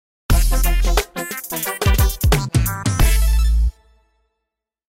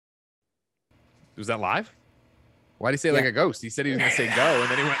Was that live? Why'd he say like a ghost? He said he was gonna say go, and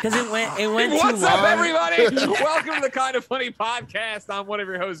then he went. Because it went too long. What's up, everybody? Welcome to the Kind of Funny podcast. I'm one of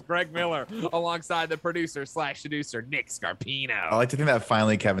your hosts, Greg Miller, alongside the producer/seducer Nick Scarpino. I like to think that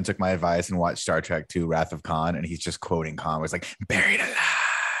finally Kevin took my advice and watched Star Trek II: Wrath of Khan, and he's just quoting Khan. Where it's like buried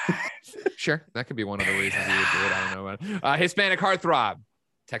alive. Sure, that could be one of the reasons he would do it. I don't know. Hispanic heartthrob,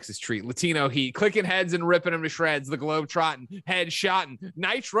 Texas treat, Latino heat, clicking heads and ripping them to shreds. The globe trotting, head shotting,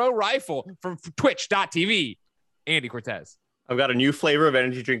 nitro rifle from Twitch.tv. Andy Cortez. I've got a new flavor of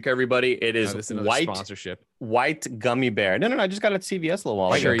energy drink, everybody. It is white sponsorship. White gummy bear. No, I just got it at CVS a little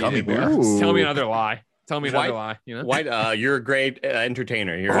while ago. Gummy bear. Tell me another lie. Tell me another lie. You know, white. You're a great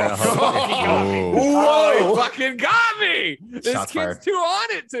entertainer. You're Whoa, fucking got me. This Shots kid's fired. too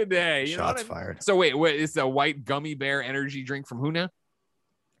on it today. You Shots fired. So wait, it's a white gummy bear energy drink from who now?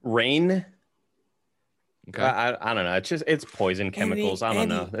 Rain. Okay. I don't know. It's poison chemicals. I don't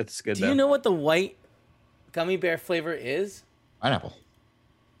know. It's good. Do you know what the white gummy bear flavor is? Pineapple.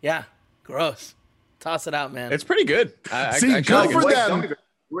 Yeah, gross. Toss it out, man. It's pretty good. See, good for them.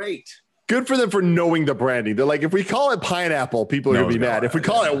 Great. Good for them for knowing the branding. They're like, if we call it pineapple, people are going to be mad. If we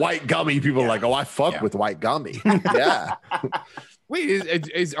call it white gummy, people are like, oh, I fuck with white gummy. Yeah.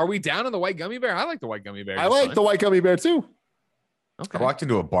 Wait, are we down on the white gummy bear? I like the white gummy bear. I like the white gummy bear too. Okay. I walked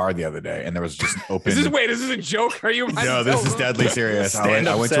into a bar the other day and there was just open. Is this a joke? Are you? No, this is deadly serious.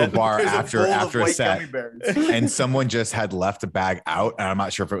 I went to a bar after a set and someone just had left a bag out. And I'm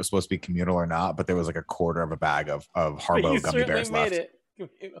not sure if it was supposed to be communal or not, but there was like a quarter of a bag of Harbo gummy bears left.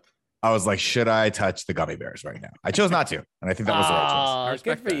 I was like, should I touch the gummy bears right now? I chose not to. And I think that was the right choice.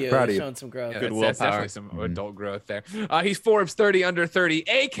 Good for you. Proud of you. Showing some growth. Yeah, Good that's definitely some adult growth there. He's Forbes 30 under 30,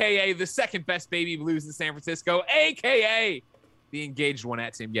 aka the second best baby blues in San Francisco, aka the engaged one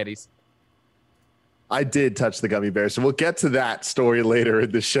at Tim Geddes. I did touch the gummy bear. So we'll get to that story later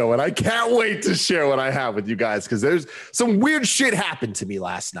in the show. And I can't wait to share what I have with you guys because there's some weird shit happened to me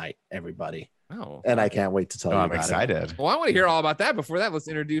last night, everybody. Oh, and I can't wait to tell you about I'm excited. Well, I want to hear all about that. Before that, let's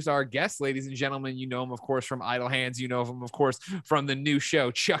introduce our guests, ladies and gentlemen. You know him, of course, from Idle Hands. You know him, of course, from the new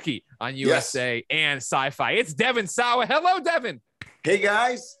show, Chucky, on USA and Sci-Fi. It's Devon Sawa. Hello, Devon. Hey,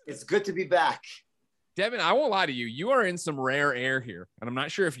 guys. It's good to be back. Devon, I won't lie to you. You are in some rare air here, and I'm not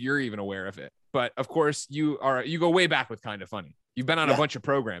sure if you're even aware of it. But, of course, you go way back with Kind of Funny. You've been on a bunch of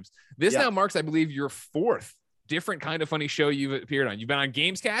programs. This now marks, I believe, your fourth different Kind of Funny show you've appeared on. You've been on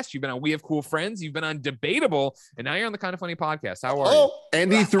Gamescast, you've been on We Have Cool Friends, you've been on Debatable, and now you're on the Kind of Funny podcast. How are you?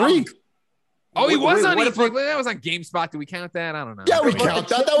 And E3. He was on E3. That was on GameSpot. Do we count that? I don't know. Yeah, we count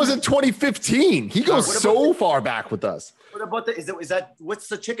that. That was in 2015. He goes so far back with us. What about is that what's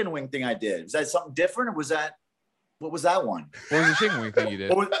the chicken wing thing I did? Was that something different, or was that what was that one? What was the chicken wing thing you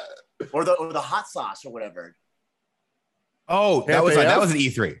did? Or the hot sauce or whatever. Oh, that was an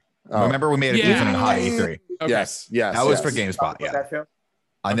E3. Remember we made a different hot E3. Okay. Yes. That was for GameSpot. Yeah.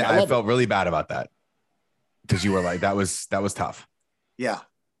 I felt really bad about that because you were like, that was tough. Yeah.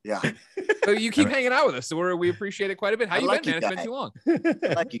 So you keep hanging out with us, so we appreciate it quite a bit. How you been, man? It's been too long.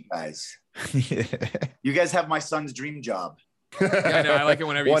 I like you guys. You guys have my son's dream job. Yeah, I know. I like it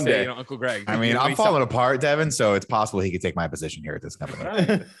whenever you say, Uncle Greg. I mean, I'm falling apart, Devin, so it's possible he could take my position here at this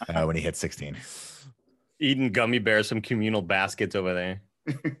company when he hits 16. Eating gummy bears from communal baskets over there.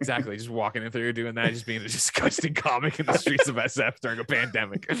 Exactly. Just walking in through doing that, just being a disgusting comic in the streets of SF during a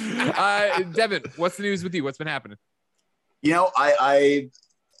pandemic. Devin, what's the news with you? What's been happening? You know, I'm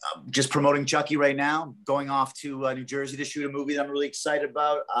just promoting Chucky right now, going off to New Jersey to shoot a movie that I'm really excited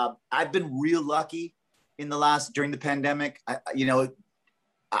about. I've been real lucky during the pandemic.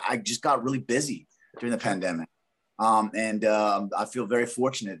 I just got really busy during the pandemic. And I feel very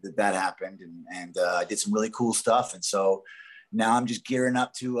fortunate that happened and I did some really cool stuff. And so now I'm just gearing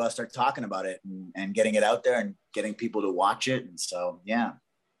up to start talking about it and getting it out there and getting people to watch it. And so, yeah.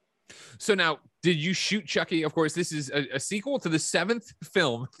 So now, did you shoot Chucky? Of course, this is a sequel to the 7th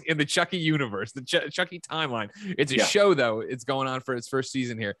film in the Chucky universe, the Chucky timeline. It's a show, though. It's going on for its first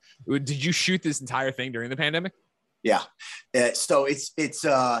season here. Did you shoot this entire thing during the pandemic? Yeah. So it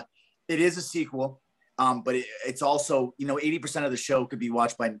is a sequel. But it's also, 80% of the show could be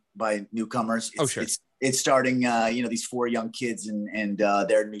watched by newcomers. Sure. It's starting, these 4 young kids and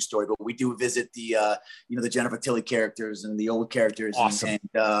their new story. But we do visit the Jennifer Tilly characters and the old characters. Awesome.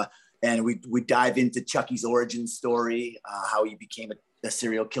 And we dive into Chucky's origin story, how he became a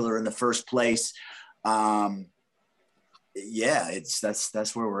serial killer in the first place. That's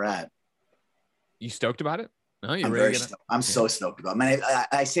where we're at. You stoked about it? No, I'm so stoked about it. Man,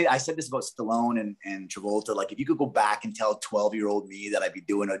 I said this about Stallone and Travolta. Like, if you could go back and tell 12-year-old me that I'd be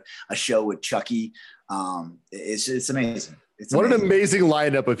doing a show with Chucky, it's amazing. What an amazing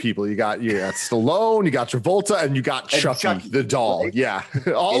lineup of people. You got Stallone, you got Travolta, and you got Chucky the doll. Right? Yeah,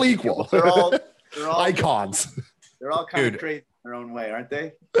 all equal. They're all icons. They're all kind of crazy in their own way, aren't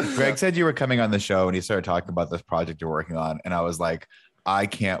they? Greg said you were coming on the show, and he started talking about this project you're working on, and I was like, I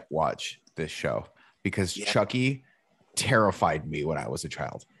can't watch this show because Chucky terrified me when I was a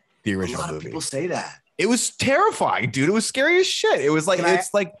child. The original movie. People say that. It was terrifying, dude. It was scary as shit. It was like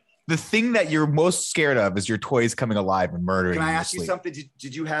like the thing that you're most scared of is your toys coming alive and murdering you. Can I ask you something?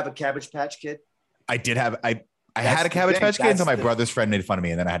 Did you have a Cabbage Patch Kid? I did have. I had a Cabbage Patch Kid until my brother's friend made fun of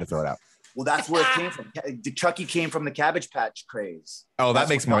me, and then I had to throw it out. Well, that's where it came from. Chucky came from the Cabbage Patch craze. Oh, that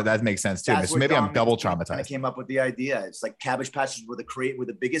makes sense too. So maybe I'm double traumatized. I came up with the idea. It's like Cabbage Patches were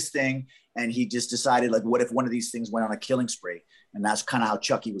the biggest thing, and he just decided, like, what if one of these things went on a killing spree? And that's kind of how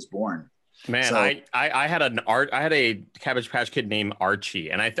Chucky was born. Man, so, I had a Cabbage Patch Kid named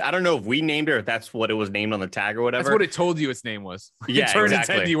Archie, and I don't know if we named it or if that's what it was named on the tag or whatever. That's what it told you its name was. Yeah, it turned its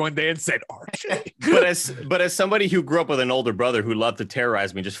head to you one day and said Archie. but as somebody who grew up with an older brother who loved to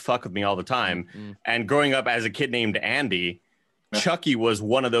terrorize me, just fuck with me all the time, and growing up as a kid named Andy, Chucky was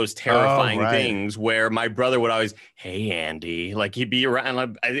one of those terrifying things where my brother would always, hey Andy, like he'd be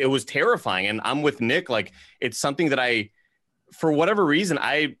around. It was terrifying, and I'm with Nick. Like, it's something that for whatever reason,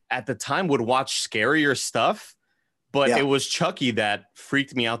 I at the time would watch scarier stuff, but it was Chucky that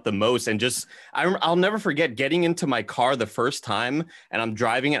freaked me out the most. And just I'll never forget getting into my car the first time, and I'm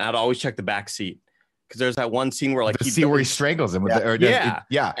driving it, and I'd always check the back seat because there's that one scene where where he strangles him with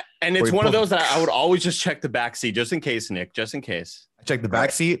and it's one of those that I would always just check the back seat just in case, Nick, just in case. I check the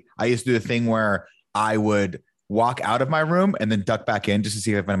back seat. I used to do the thing where I would walk out of my room and then duck back in just to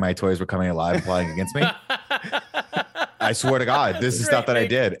see if any of my toys were coming alive and plotting against me. I swear to God, this is stuff that I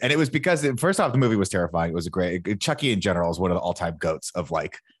did. And it was because first off, the movie was terrifying. It was Chucky in general is one of the all-time goats of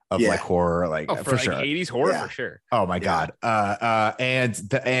like horror, for sure. 80s horror for sure. Oh my God.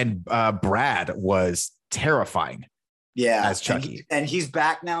 And Brad was terrifying. Yeah. As Chucky. And he's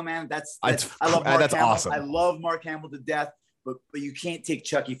back now, man. I love Mark that's Hamill. awesome. I love Mark Hamill to death, but you can't take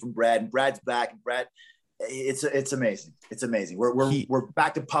Chucky from Brad, and Brad's back, and Brad, it's amazing. It's amazing. We're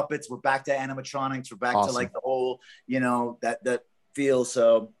back to puppets. We're back to animatronics. We're back to like the whole, that feel.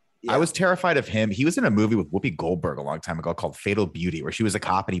 So I was terrified of him. He was in a movie with Whoopi Goldberg a long time ago called Fatal Beauty, where she was a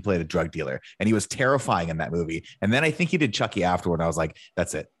cop and he played a drug dealer, and he was terrifying in that movie. And then I think he did Chucky afterward. And I was like,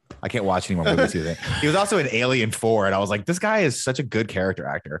 that's it. I can't watch any more movies. He was also in Alien 4, and I was like, this guy is such a good character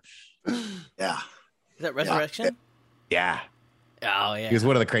actor. Yeah. Is that Resurrection? Yeah. Oh yeah, he was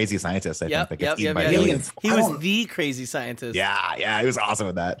one of the crazy scientists. I think that gets eaten by aliens. He was the crazy scientist. Yeah, he was awesome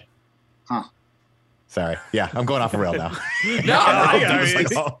with that. Huh? Sorry. Yeah, I'm going off the rail now.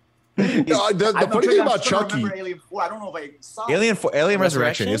 The funny thing about Chucky, Alien 4, I don't know if I saw Alien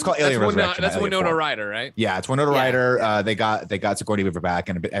Resurrection. It's called Alien Resurrection. That's Winona Ryder, right? Yeah, it's Winona Ryder. They got Sigourney Weaver back,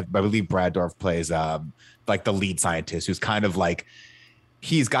 and I believe Brad Dourif plays like the lead scientist, who's kind of like.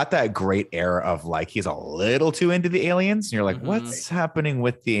 He's got that great air of like he's a little too into the aliens, and you're like, what's happening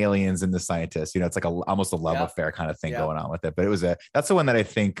with the aliens and the scientists? It's like almost a love affair kind of thing going on with it. But that's the one that I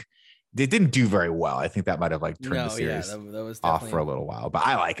think they didn't do very well. I think that might have like turned the series that was off for a little while. But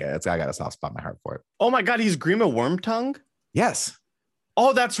I like it. I got a soft spot in my heart for it. Oh my God, he's Grima Wormtongue? Yes.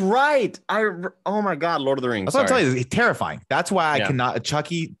 Oh, that's right. Oh my God, Lord of the Rings. That's what I'm telling you. He's terrifying. That's why I cannot.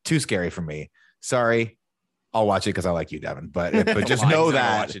 Chucky, too scary for me. Sorry. I'll watch it because I like you, Devon. But just know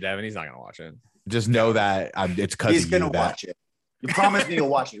that watch it, Devon. He's not gonna watch it. Just know that it's because he's gonna watch it. You promise me you'll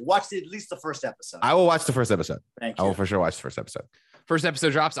watch it. Watch at least the first episode. I will watch the first episode. Thank you. I will for sure watch the first episode. First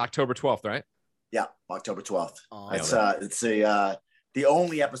episode drops October 12th, right? Yeah, October 12th. It's the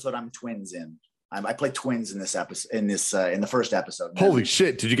only episode I'm twins in. I play twins in this episode. In the first episode. Holy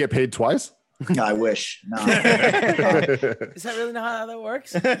shit! Did you get paid twice? I wish. No. Is that really not how that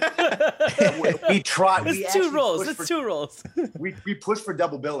works? We tried. It's two roles. It's two roles. We pushed for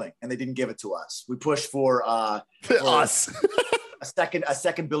double billing, and they didn't give it to us. We pushed for us a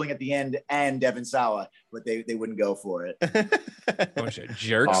second billing at the end and Devon Sawa, but they wouldn't go for it. Bunch of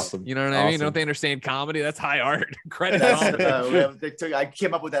jerks. Awesome. You know what I mean? Don't they understand comedy? That's high art. Credit. I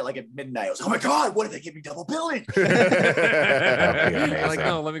came up with that like at midnight. I was like, oh my God, what if they give me double billing? I'm like,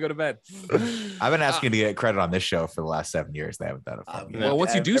 no, let me go to bed. I've been asking to get credit on this show for the last 7 years. They haven't done it for me. Well,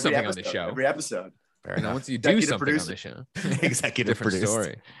 once you do something on this show, every episode. Once you do something on the show, executive producer.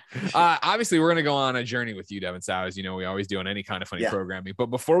 Story. Obviously, we're going to go on a journey with you, Devon Sawa, as you know we always do on any kind of funny programming. But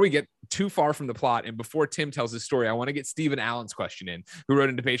before we get too far from the plot, and before Tim tells his story, I want to get Stephen Allen's question in, who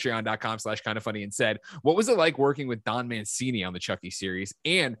wrote into patreon.com/kindoffunny and said, "What was it like working with Don Mancini on the Chucky series,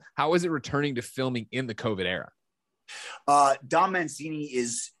 and how was it returning to filming in the COVID era?" Don Mancini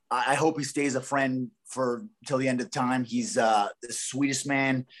is. I hope he stays a friend for till the end of time. He's the sweetest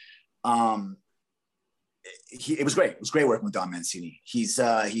man. It was great. It was great working with Don Mancini. He's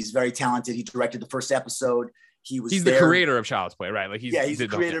very talented. He directed the first episode. He's the creator of Child's Play, right? Like he's the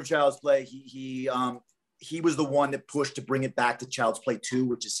creator of Child's Play. He was the one that pushed to bring it back to Child's Play 2,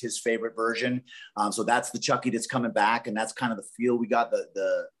 which is his favorite version. So that's the Chucky that's coming back, and that's kind of the feel we got,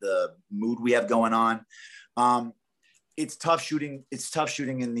 the mood we have going on. It's tough shooting. It's tough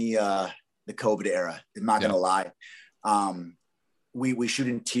shooting in the COVID era. I'm not gonna lie. We shoot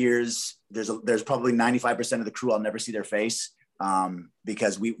in tiers. There's probably 95% of the crew I'll never see their face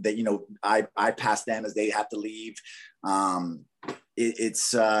because I pass them as they have to leave.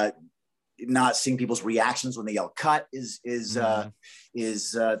 It's not seeing people's reactions when they yell cut is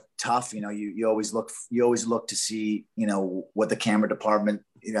tough. You always look to see what the camera department,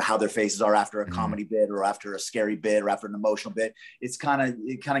 how their faces are after a comedy bit or after a scary bit or after an emotional bit. It kind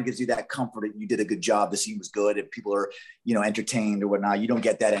of gives you that comfort that you did a good job. The scene was good and people are, entertained or whatnot. You don't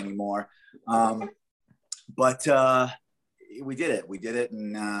get that anymore. But we did it.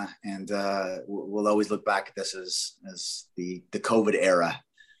 And we'll always look back at this as the COVID era.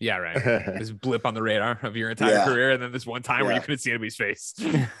 Yeah, right. This blip on the radar of your entire career, and then this one time where you couldn't see anybody's face.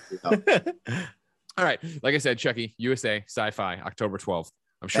 All right. Like I said, Chucky, USA, Sci-Fi, October 12th.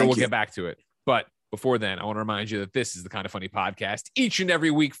 I'm sure we'll get back to it. But before then, I want to remind you that this is the Kind of Funny podcast. Each and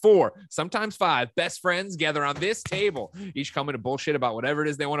every week, 4, sometimes 5 best friends gather on this table, each coming to bullshit about whatever it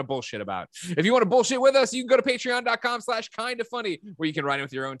is they want to bullshit about. If you want to bullshit with us, you can go to patreon.com/kindoffunny, where you can write in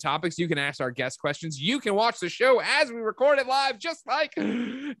with your own topics. You can ask our guest questions. You can watch the show as we record it live, just like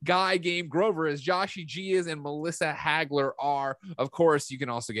Guy Game Grover is, Joshy G is, and Melissa Hagler are. Of course, you can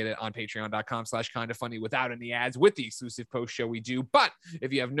also get it on patreon.com/kindoffunny without any ads with the exclusive post show we do. But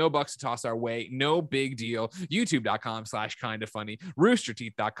if you have no bucks to toss our way, no big deal. YouTube.com/kindoffunny,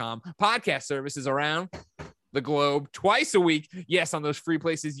 roosterteeth.com, podcast services around the globe twice a week. Yes, on those free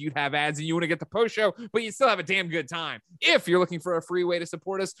places you'd have ads and you want to get the post show, but you still have a damn good time. If you're looking for a free way to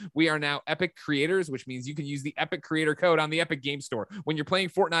support us, we are now Epic Creators, which means you can use the Epic Creator code on the Epic Game Store. When you're playing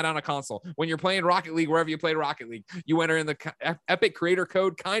Fortnite on a console, when you're playing Rocket League, wherever you play Rocket League, you enter in the Epic Creator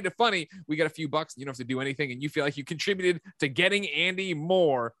code, Kind of Funny. We get a few bucks. You don't have to do anything, and you feel like you contributed to getting Andy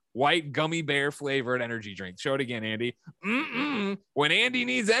more white gummy bear flavored energy drink. Show it again, Andy. When Andy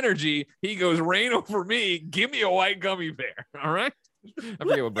needs energy, he goes, rain over me. Give me a white gummy bear. All right. I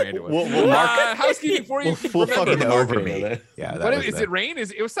forget what brand it was. Housekeeping for you. We'll fucking over me. Yeah. What is it? Rain?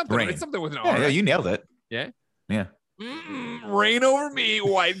 It was something. Rain. It's something with an R. R. Yeah, you nailed it. Yeah. Yeah. Rain over me,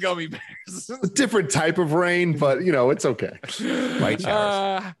 white gummy bears. A different type of rain, but it's okay. White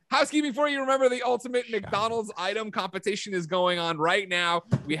showers. Housekeeping for you. Remember, the ultimate McDonald's item competition is going on right now.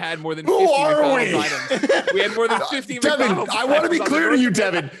 We had more than 50 McDonald's items. We had more than 50 Devin, McDonald's I want to be clear to you,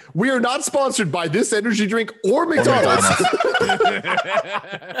 Devin. We are not sponsored by this energy drink or McDonald's.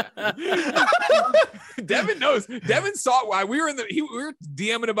 Devin knows. Devin saw why we were we were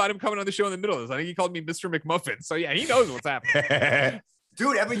DMing about him coming on the show in the middle of this. I think he called me Mr. McMuffin. So yeah, he knows what's happening.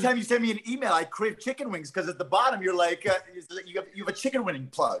 Dude, every time you send me an email, I crave chicken wings because at the bottom you're like, you have a chicken wing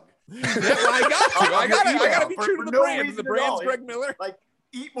plug. Yeah, well, I got to be true to the brand. The brand's Greg Miller. Like,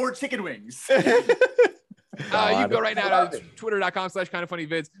 eat more chicken wings. You can go right now to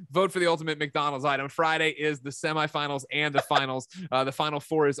twitter.com/kindoffunnyvids. Vote for the ultimate McDonald's item. Friday is the semifinals and the finals. The final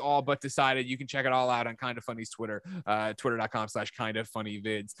 4 is all but decided. You can check it all out on Kind of Funny's Twitter,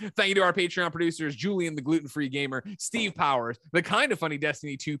 twitter.com/kindoffunnyvids. Thank you to our Patreon producers, Julian the Gluten-Free Gamer, Steve Powers, the Kind of Funny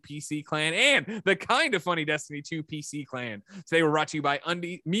Destiny 2 PC Clan, and the Kind of Funny Destiny 2 PC Clan. Today we're brought to you by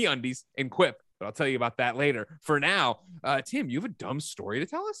MeUndies and Quip, but I'll tell you about that later. For now, Tim, you have a dumb story to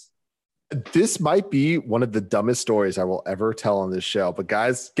tell us? This might be one of the dumbest stories I will ever tell on this show, but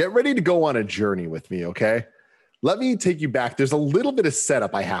guys, get ready to go on a journey with me, okay? Let me take you back. There's a little bit of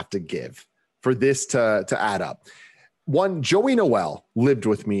setup I have to give for this to add up. One, Joey Noelle lived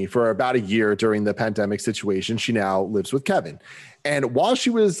with me for about a year during the pandemic situation. She now lives with Kevin. And while she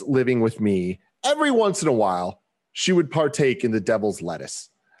was living with me, every once in a while, she would partake in the devil's lettuce.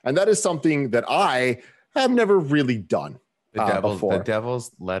 And that is something that I have never really done. The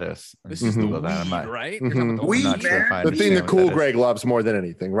devil's lettuce. This is the weed, right? Weed, man. The thing that Cool Greg loves more than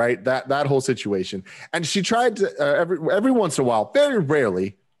anything, right? That whole situation. And she tried to every once in a while, very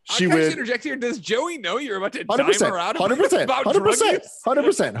rarely, she would interject here. Does Joey know you're about to dime her out 100%, about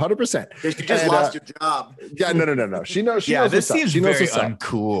 100%. You just lost your job. Yeah, no. She knows. Yeah, this seems very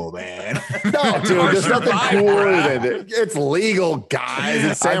uncool, man. No, dude, there's nothing cooler than it. It's legal, guys.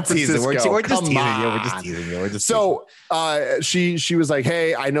 It's San Francisco. We're just teasing you. So she was like,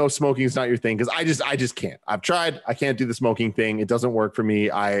 hey, I know smoking is not your thing, because I just can't. I've tried. I can't do the smoking thing. It doesn't work for me.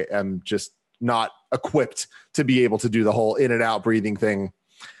 I am just not equipped to be able to do the whole in and out breathing thing.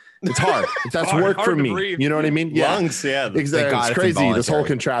 It's hard. That's work for me. Breathe. You know what I mean? Yeah. Lungs, yeah. Exactly. It's crazy, this whole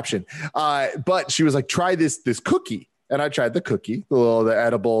contraption. But she was like, try this cookie. And I tried the cookie, the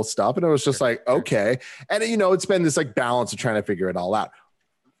edible stuff. And it was just like, okay. And it's been this like balance of trying to figure it all out.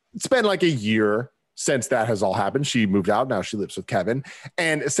 It's been like a year since that has all happened. She moved out. Now she lives with Kevin.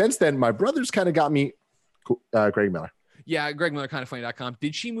 And since then, my brother's kind of got me, Greg Miller. Yeah, Greg Miller, kindoffunny.com.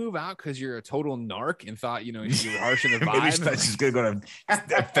 Did she move out because you're a total narc and thought, you were harsh in the vibe? Maybe she thought she's going to go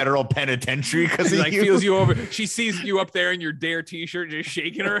to federal penitentiary because she feels you over. She sees you up there in your Dare t-shirt, just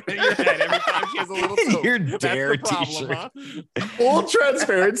shaking her in your head every time she has a little soap. Your Dare t-shirt. Huh? Full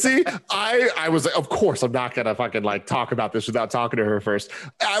transparency. I was like, of course, I'm not going to fucking like talk about this without talking to her first.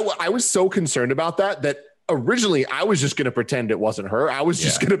 I was so concerned about that originally I was just going to pretend it wasn't her. I was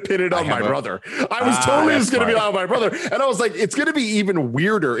just going to pin it on my brother. I was totally just going to be on my brother. And I was like, it's going to be even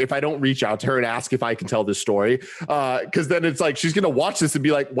weirder if I don't reach out to her and ask if I can tell this story. Cause then it's like, she's going to watch this and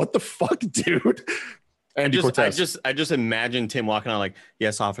be like, what the fuck, dude? Andy Cortez. I just imagine Tim walking on like,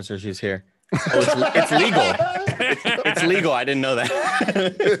 yes, officer, she's here. Oh, it's legal. It's legal. I didn't know that.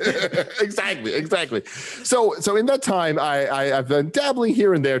 Exactly. So in that time, I've been dabbling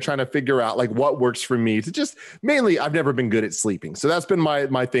here and there, trying to figure out like what works for me to just mainly. I've never been good at sleeping, so that's been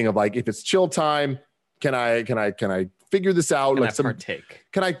my thing of like, if it's chill time, can I figure this out? Partake?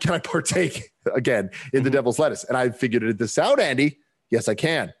 Can I partake again in the devil's lettuce? And I figured this out, Andy. Yes, I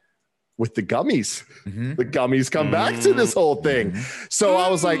can. With the gummies, the gummies come back to this whole thing. So I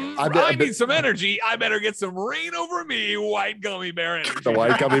was like, I need some energy. I better get some Rain Over Me white gummy bear energy. The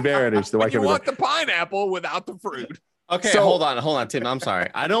white gummy bear energy. You want the pineapple without the fruit. Okay, so, hold on, Tim. I'm sorry.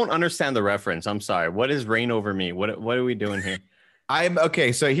 I don't understand the reference. I'm sorry. What is Rain Over Me? What are we doing here? I'm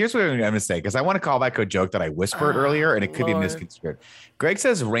okay. So here's what I'm going to say, because I want to call back a joke that I whispered earlier, and it could be misconstrued. Greg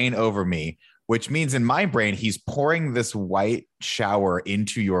says "Rain Over Me," which means in my brain, he's pouring this white shower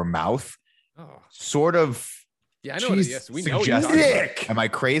into your mouth. Sort of. Yeah, I know what it is. We know. Am I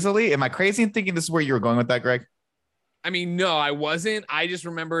crazy in thinking this is where you were going with that, Greg? I mean, no, I wasn't. I just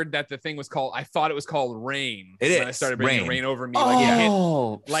remembered that the thing was called, I thought it was called Rain. It is. I started bringing Rain Over Me. I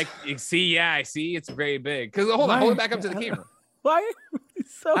see, it's very big. Because hold it back up to the camera. Why?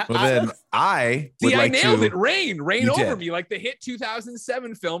 I nailed it. Rain Over Me, like the hit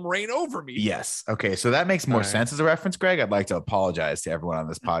 2007 film Rain Over Me. Yes. Okay, so that makes more sense as a reference, Greg. I'd like to apologize to everyone on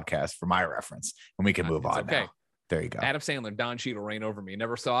this podcast for my reference, and we can move on. Okay. Now. There you go. Adam Sandler, Don Cheadle, Rain Over Me.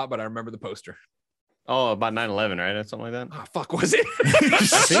 Never saw it, but I remember the poster. Oh, about 9/11, right? Or something like that. Oh, fuck, was it? I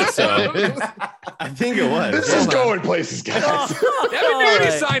think so. I think it was. This is going places, guys. Devon knew what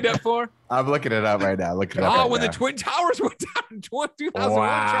he signed up for. I'm looking it up right now. When the Twin Towers went down in 2001,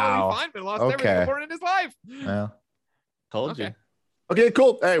 Charlie Feynman lost everything important in his life. Well, told you. Okay,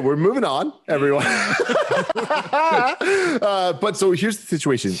 cool. Hey, we're moving on, everyone. But so here's the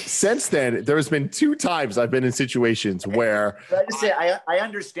situation. Since then, there has been 2 times I've been in situations where I just say I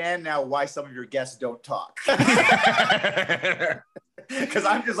understand now why some of your guests don't talk. Because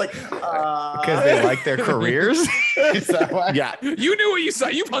I'm just like because they like their careers. Is that why? Yeah, you knew what you saw.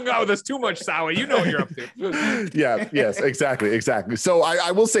 You've hung out with us too much, Sawa. You know what you're up to. Yes, exactly. So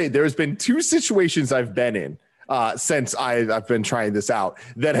I will say there's been 2 situations I've been in. Since I've been trying this out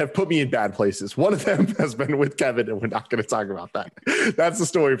that have put me in bad places. One of them has been with Kevin, and we're not going to talk about that. That's the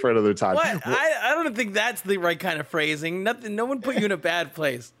story for another time. What? I don't think that's the right kind of phrasing. No one put you in a bad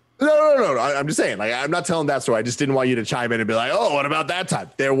place. No. I'm just saying, like, I'm not telling that story. I just didn't want you to chime in and be like, oh, what about that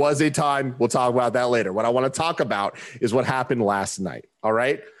time? There was a time. We'll talk about that later. What I want to talk about is what happened last night. All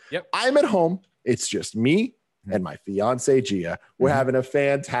right. Yep. I'm at home. It's just me and my fiance, Gia. We're having a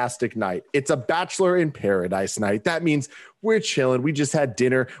fantastic night. It's a bachelor in paradise night. That means we're chilling. We just had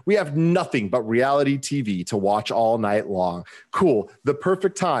dinner. We have nothing but reality TV to watch all night long. Cool. The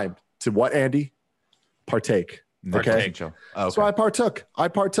perfect time to what, Andy? Partake. Okay. So I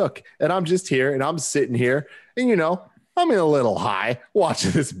partook. And I'm just here and I'm sitting here and, I'm in a little high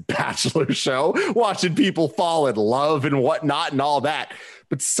watching this bachelor show, watching people fall in love and whatnot and all that.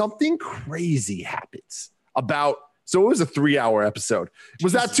 But something crazy happens. So it was a 3-hour episode.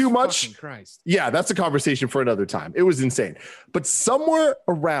 Was that too much? Christ. Yeah, that's a conversation for another time. It was insane. But somewhere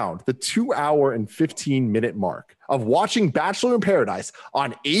around the 2 hour and 15 minute mark, of watching Bachelor in Paradise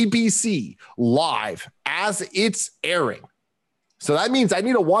on ABC live as it's airing. So that means I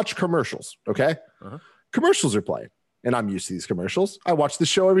need to watch commercials, okay? Commercials are playing, and I'm used to these commercials. I watch the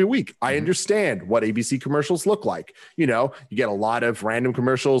show every week. I understand what ABC commercials look like. You know, you get a lot of random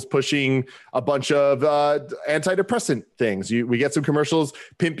commercials pushing a bunch of antidepressant things. We get some commercials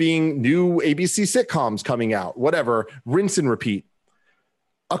pimping new ABC sitcoms coming out, whatever, rinse and repeat.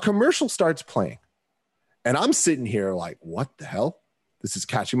 A commercial starts playing, and I'm sitting here like, what the hell? This is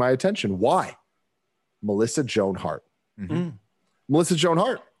catching my attention. Why? Melissa Joan Hart. Melissa Joan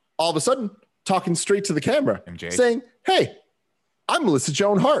Hart, all of a sudden, talking straight to the camera, saying, hey, I'm Melissa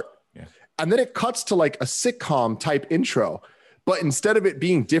Joan Hart. Yeah. And then it cuts to like a sitcom type intro. But instead of it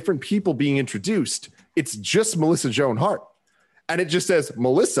being different people being introduced, it's just Melissa Joan Hart. And it just says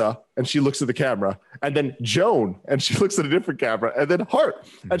Melissa, and she looks at the camera, and then Joan, and she looks at a different camera, and then Hart,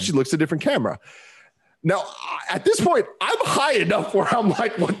 and she looks at a different camera. Now, at this point, I'm high enough where I'm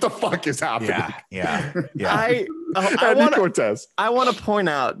like, what the fuck is happening? Yeah. I want to point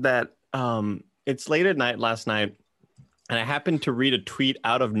out that it's late at night last night, and I happened to read a tweet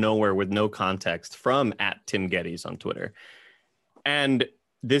out of nowhere with no context from @TimGeddes on Twitter. And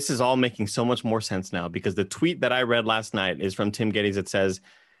this is all making so much more sense now, because the tweet that I read last night is from Tim Geddes. It says,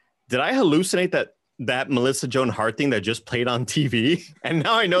 did I hallucinate that Melissa Joan Hart thing that just played on TV? And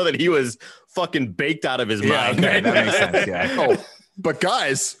now I know that he was fucking baked out of his mind. Okay, that makes sense. Yeah. Oh, but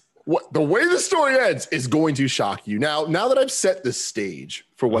guys, the way the story ends is going to shock you. Now that I've set the stage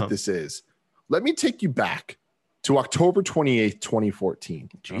for what this is, let me take you back to October 28th, 2014.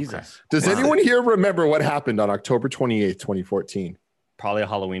 Jesus. Okay. Does anyone here remember what happened on October 28th, 2014? Probably a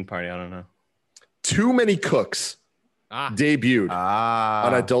Halloween party. I don't know. Too Many Cooks debuted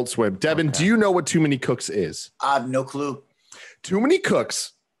on Adult Swim. Devon, do you know what Too Many Cooks is? I have no clue. Too Many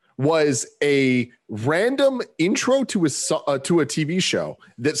Cooks was a random intro to a TV show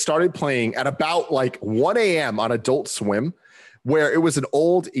that started playing at about like 1 a.m. on Adult Swim, where it was an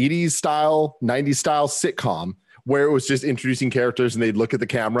old 80s style, 90s style sitcom where it was just introducing characters and they'd look at the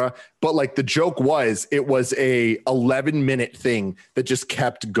camera. But like the joke was, it was a 11-minute thing that just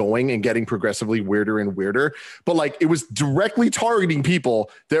kept going and getting progressively weirder and weirder. But like it was directly targeting people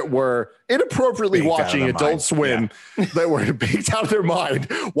that were inappropriately watching Adult Swim, that were baked out of their mind,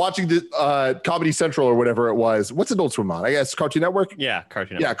 watching the Comedy Central or whatever it was. What's Adult Swim on? I guess Cartoon Network? Yeah,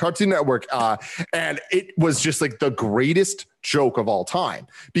 Cartoon Network. Yeah, Cartoon Network. And it was just like the greatest joke of all time,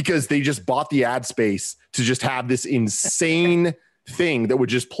 because they just bought the ad space to just have this insane thing that would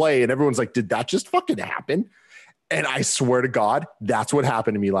just play, and everyone's like, did that just fucking happen? And I swear to God, that's what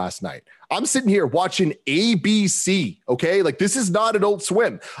happened to me last night. I'm sitting here watching ABC, okay? Like, this is not Adult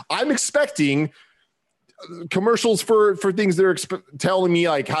Swim. I'm expecting commercials for things that are telling me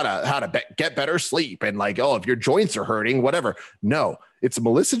like how to get better sleep, and like, oh, if your joints are hurting, whatever. No, it's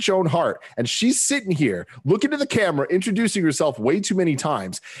Melissa Joan Hart, and she's sitting here looking at the camera, introducing herself way too many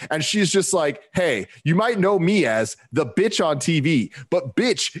times, and she's just like, hey, you might know me as the bitch on TV, but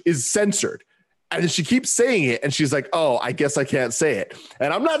bitch is censored. And she keeps saying it, and she's like, oh, I guess I can't say it.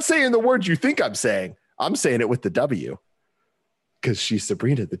 And I'm not saying the words you think I'm saying it with the W, because she's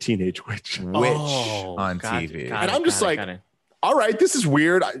Sabrina the Teenage Witch on TV. And I'm just like, all right, this is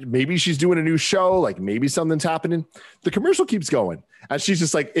weird. Maybe she's doing a new show. Like maybe something's happening. The commercial keeps going. And she's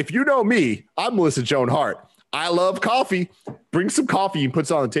just like, if you know me, I'm Melissa Joan Hart. I love coffee. Bring some coffee and puts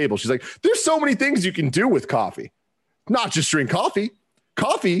it on the table. She's like, there's so many things you can do with coffee. Not just drink coffee.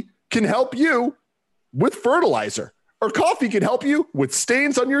 Coffee can help you with fertilizer. Or coffee can help you with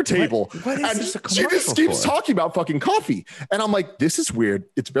stains on your table. What is this a commercial she just keeps talking about fucking coffee. And I'm like, this is weird.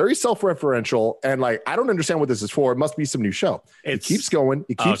 It's very self-referential. And like, I don't understand what this is for. It must be some new show. It keeps going.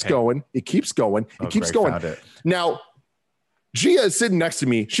 It keeps going. It keeps going. It keeps going. Now, Gia is sitting next to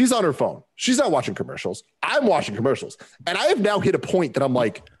me. She's on her phone. She's not watching commercials. I'm watching commercials. And I have now hit a point that I'm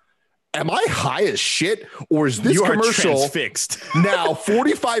like, am I high as shit, or is this commercial transfixed now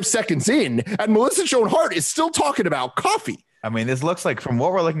 45 seconds in and Melissa Joan Hart is still talking about coffee? I mean, this looks like, from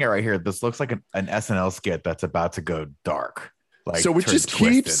what we're looking at right here, this looks like an SNL skit that's about to go dark. Like, so it just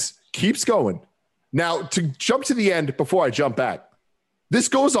keeps going. Now, to jump to the end before I jump back, this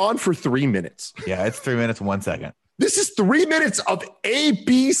goes on for 3 minutes. Yeah, it's 3 minutes and 1 second. This is 3 minutes of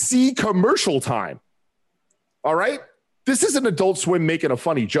ABC commercial time. All right? This isn't Adult Swim making a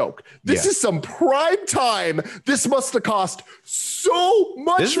funny joke. This is some prime time. This must have cost so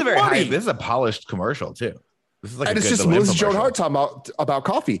much This is a very money. this is a polished commercial too. This is like, and it's just Melissa Joan Hart talking about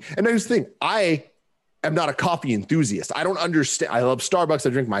coffee. And here's the thing: I am not a coffee enthusiast. I don't understand. I love Starbucks. I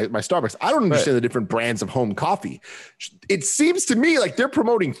drink my Starbucks. I don't understand the different brands of home coffee. It seems to me like they're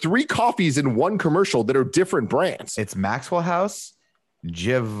promoting 3 coffees in one commercial that are different brands. It's Maxwell House,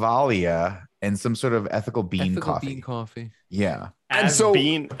 Gevalia, and some sort of ethical bean coffee. Yeah.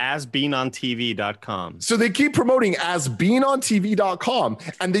 Asbeanontv.com. So they keep promoting asbeanontv.com,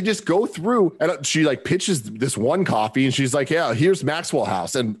 and they just go through, and she like pitches this one coffee, and she's like, yeah, here's Maxwell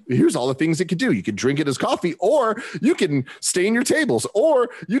House, and here's all the things it could do. You can drink it as coffee, or you can stain your tables, or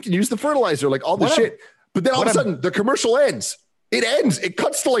you can use the fertilizer, like all this shit. But then all of a sudden the commercial ends. It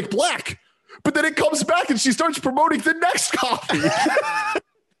cuts to like black, but then it comes back and she starts promoting the next coffee.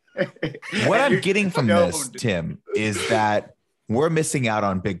 What I'm getting from this, Tim, is that we're missing out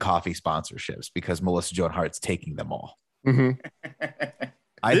on big coffee sponsorships because Melissa Joan Hart's taking them all. Mm-hmm.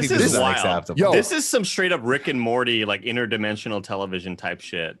 I think this is unacceptable. Yo, this is some straight up Rick and Morty, like interdimensional television type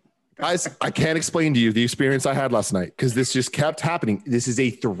shit. Guys, I can't explain to you the experience I had last night because this just kept happening. This is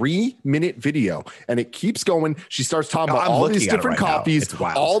a 3-minute video and it keeps going. She starts talking about all these different coffees,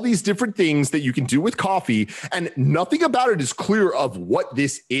 all these different things that you can do with coffee, and nothing about it is clear of what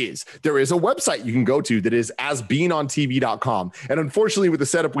this is. There is a website you can go to that is asbeanontv.com. And unfortunately, with the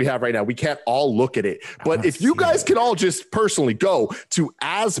setup we have right now, we can't all look at it. But if you guys can all just personally go to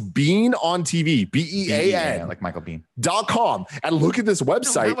asbeanontv, BEAN, like Michael Bean, .com, and look at this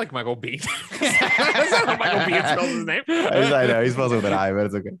website. Not like Michael Bean. That's not how Michael Bean spells his name. I know he spells it with an I, but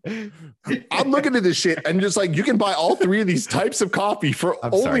it's okay. I'm looking at this shit and just like, you can buy all 3 of these types of coffee for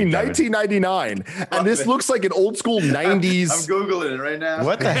only $19.99, and this looks like an old school 90s. I'm googling it right now.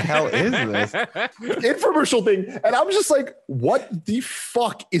 What the hell is this infomercial thing? And I'm just like, what the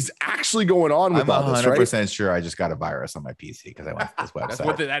fuck is actually going on with all this? 100% sure I just got a virus on my PC because I went to this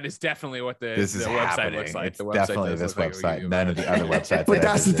website. That is definitely what the website happening. looks like. It's definitely this website. None of the other websites. But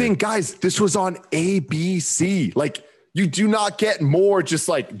that's the thing, guys. This was on ABC. Like, you do not get more just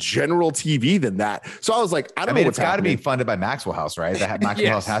like general TV than that. So I was like, I mean, it's got to be funded by Maxwell House, right? That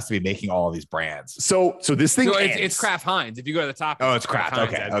Maxwell House has to be making all these brands. So this thing, it's Kraft Heinz. If you go to the top, it's Kraft.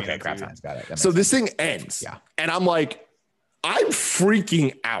 Okay, Kraft Heinz, got it. So this thing ends, and I'm like, I'm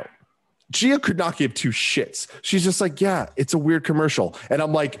freaking out. Gia could not give 2 shits. She's just like, yeah, it's a weird commercial, and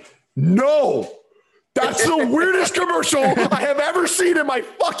I'm like, no. That's the weirdest commercial I have ever seen in my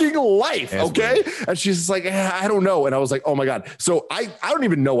fucking life. Okay. And she's just like, I don't know. And I was like, oh my God. So I don't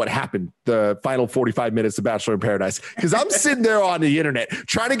even know what happened the final 45 minutes of Bachelor in Paradise, because I'm sitting there on the internet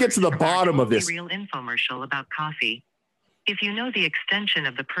trying to get to the bottom of this. Real infomercial about coffee. If you know the extension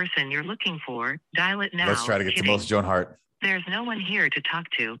of the person you're looking for, dial it now. Let's try to get to Melissa Joan Hart. There's no one here to talk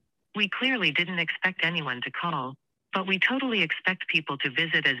to. We clearly didn't expect anyone to call. But we totally expect people to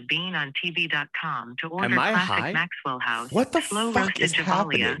visit asbeanontv.com to order classic Maxwell House, what the slow fuck roasted is Gevalia,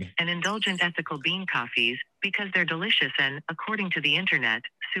 happening? and indulgent ethical bean coffees because they're delicious and, according to the internet,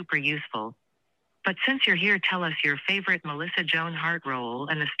 super useful. But since you're here, tell us your favorite Melissa Joan Hart role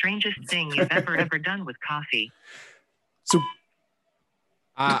and the strangest thing you've ever done with coffee. So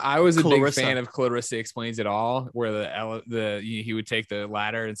I was a big fan of Clarissa Explains It All, where he would take the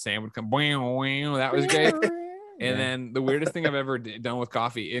ladder and Sam would come. That was great. And then the weirdest thing I've ever done with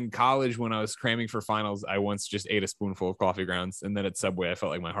coffee in college, when I was cramming for finals, I once just ate a spoonful of coffee grounds, and then at Subway, I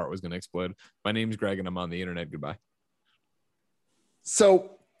felt like my heart was going to explode. My name's Greg, and I'm on the internet. Goodbye.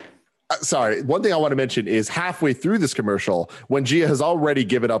 So, sorry. One thing I want to mention is halfway through this commercial, when Gia has already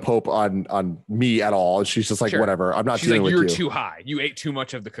given up hope on me at all, and she's just like, whatever, I'm not dealing with you. You're too high. You ate too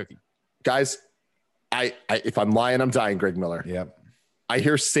much of the cookie. Guys, I if I'm lying, I'm dying, Greg Miller. Yep. I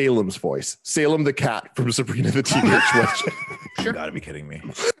hear Salem's voice. Salem the cat from Sabrina the Teenage Witch. You gotta be kidding me.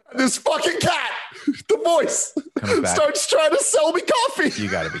 This fucking cat, the voice, starts trying to sell me coffee. You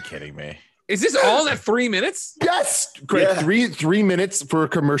gotta be kidding me. Is this all at 3 minutes? Yes, Greg. Yeah. Three minutes for a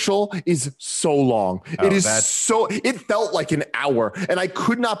commercial is so long. It felt like an hour, and I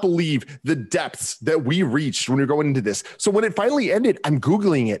could not believe the depths that we reached when we were going into this. So when it finally ended, I'm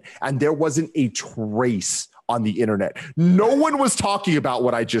Googling it, and there wasn't a trace on the internet. No one was talking about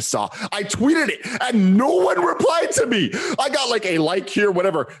what I just saw. I tweeted it and no one replied to me. I got like a like here,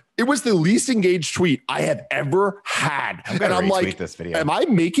 whatever. It was the least engaged tweet I have ever had. I'm like, this video. Am I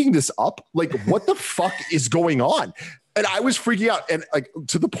making this up? Like, what the fuck is going on? And I was freaking out, and like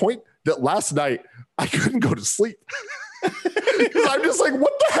to the point that last night I couldn't go to sleep. I'm just like,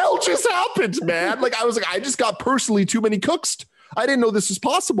 what the hell just happened, man? Like, I was like, I just got personally too many cooks. I didn't know this was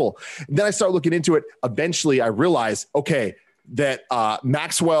possible. And then I started looking into it. Eventually, I realized, okay, that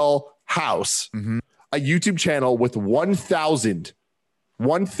Maxwell House, a YouTube channel with 1,000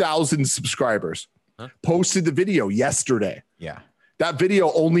 subscribers, posted the video yesterday. Yeah. That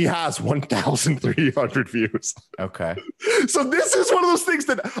video only has 1,300 views. Okay. So this is one of those things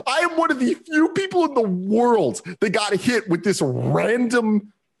that I am one of the few people in the world that got hit with this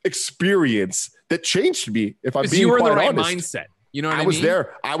random experience that changed me. If I'm being you were in quite the right honest. mindset. You know what I mean? I was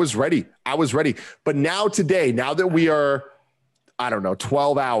there. I was ready. But now that we are, I don't know,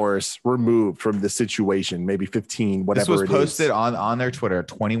 12 hours removed from the situation, maybe 15, whatever it is. This was posted on their Twitter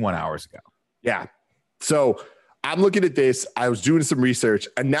 21 hours ago. Yeah. So I'm looking at this. I was doing some research,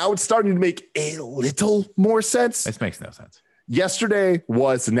 and now it's starting to make a little more sense. This makes no sense. Yesterday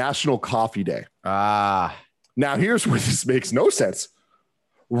was National Coffee Day. Now here's where this makes no sense.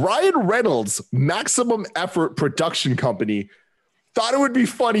 Ryan Reynolds' Maximum Effort production company thought it would be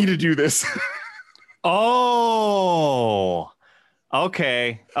funny to do this. Oh,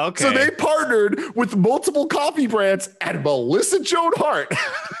 okay. So they partnered with multiple coffee brands and Melissa Joan Hart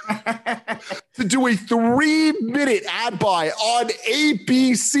to do a 3-minute ad buy on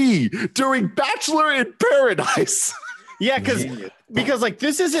ABC during Bachelor in Paradise. Yeah, because like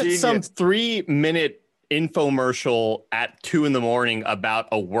this isn't some 3-minute infomercial at 2 a.m. about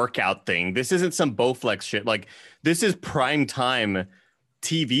a workout thing. This isn't some Bowflex shit. Like this is prime time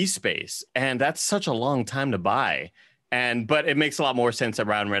TV space, and that's such a long time to buy. But it makes a lot more sense that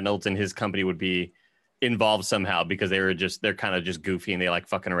Ryan Reynolds and his company would be involved somehow because they're kind of just goofy and they like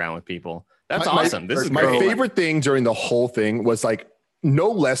fucking around with people. That's awesome. This is my great. favorite thing during the whole thing was like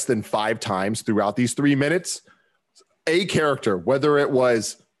no less than 5 times throughout these 3 minutes, a character, whether it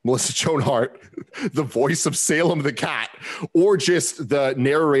was Melissa Joan Hart, the voice of Salem the cat, or just the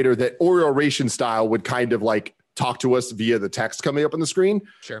narrator that oration style would kind of like talk to us via the text coming up on the screen,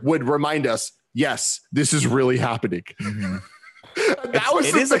 would remind us, yes, this is really happening. Mm-hmm.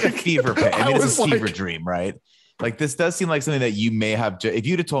 It is like a fever pitch. I mean, it's a fever dream, right? Like this does seem like something that you may have. If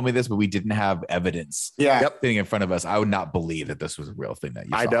you'd have told me this, but we didn't have evidence sitting in front of us, I would not believe that this was a real thing that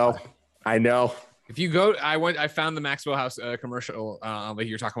you saw. I know. If you go, I found the Maxwell House commercial that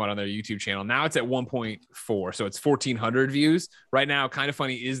you're talking about on their YouTube channel. Now it's at 1.4, so it's 1,400 views right now. Kind of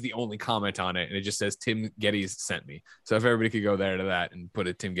Funny is the only comment on it, and it just says Tim Geddes sent me. So if everybody could go there to that and put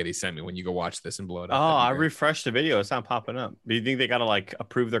it, Tim Geddes sent me when you go watch this and blow it up. Oh, I refreshed the video. It's not popping up. Do you think they gotta like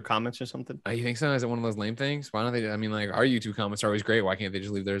approve their comments or something? You think so? Is it one of those lame things? Why don't they? I mean, like our YouTube comments are always great. Why can't they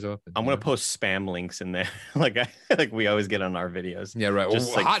just leave theirs open? I'm gonna post spam links in there, like we always get on our videos. Yeah, right.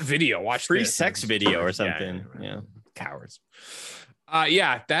 Just like hot video. Watch free this. sex video or something. Yeah. Cowards.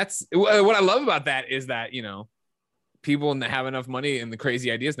 That's what I love about that is that, people that have enough money and the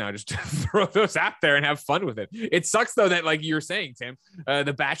crazy ideas now just throw those out there and have fun with it. It sucks though that, like you're saying, Tim,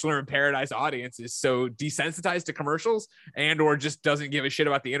 the Bachelor in Paradise audience is so desensitized to commercials or just doesn't give a shit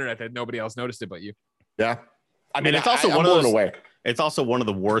about the internet that nobody else noticed it but you. Yeah. I mean, it's also one of those. It's also one of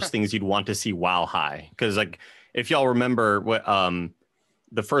the worst things you'd want to see while high, because like if y'all remember what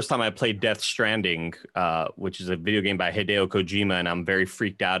the first time I played Death Stranding, which is a video game by Hideo Kojima, and I'm very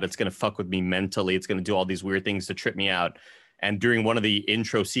freaked out. It's going to fuck with me mentally. It's going to do all these weird things to trip me out. And during one of the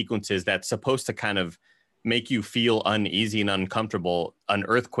intro sequences that's supposed to kind of make you feel uneasy and uncomfortable, an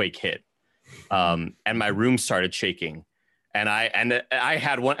earthquake hit. And my room started shaking. And I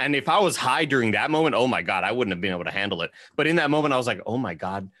had one. And if I was high during that moment, oh my God, I wouldn't have been able to handle it. But in that moment, I was like, oh my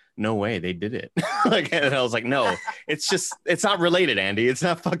God, no way, they did it. And I was like, no, it's not related, Andy. It's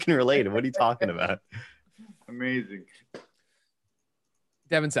not fucking related. What are you talking about? Amazing.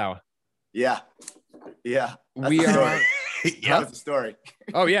 Devon Sawa. Yeah. We are. That's the story.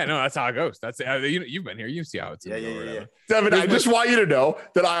 Oh yeah, no, that's how it goes. That's you've been here. You see how it's. Yeah. Devon, I just want you to know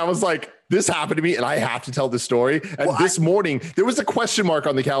that I was like, this happened to me and I have to tell this story. And this morning there was a question mark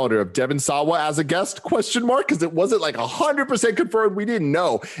on the calendar of Devon Sawa as a guest question mark, because it wasn't like 100% confirmed. We didn't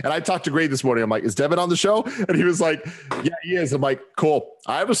know. And I talked to Gray this morning. I'm like, is Devon on the show? And he was like, yeah, he is. I'm like, cool.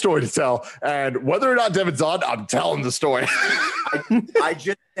 I have a story to tell. And whether or not Devon's on, I'm telling the story. I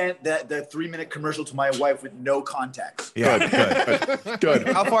just sent the 3-minute commercial to my wife with no context. Yeah, good.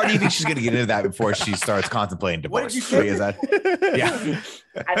 How far do you think she's going to get into that before she starts contemplating divorce? What did you say? Is that? Yeah.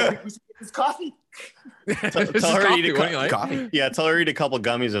 I don't think we should get this coffee. Tell her to eat coffee. Yeah, tell her to eat a couple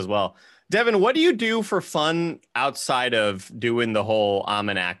gummies as well. Devon, what do you do for fun outside of doing the whole I'm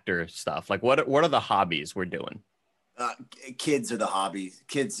an actor stuff? Like, what are the hobbies we're doing? Kids are the hobbies.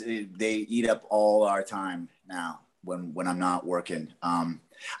 Kids, they eat up all our time now when I'm not working. I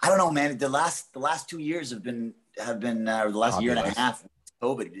don't know, man. The last 2 years have been the last year and a half.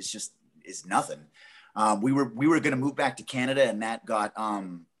 COVID is nothing. We were going to move back to Canada, and that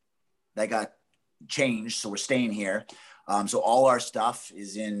got changed. So we're staying here. So all our stuff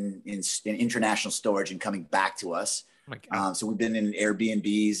is in international storage and coming back to us. So we've been in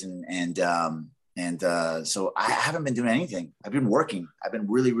Airbnbs and And so I haven't been doing anything. I've been working. I've been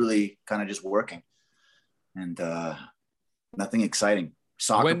really, really kind of just working, and nothing exciting.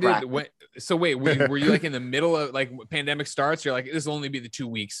 Soccer practice. So wait, were you like in the middle of like pandemic starts? You're like, this will only be the 2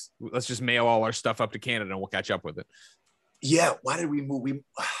 weeks. Let's just mail all our stuff up to Canada and we'll catch up with it. Yeah. Why did we move?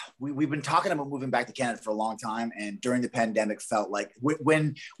 We've been talking about moving back to Canada for a long time. And during the pandemic felt like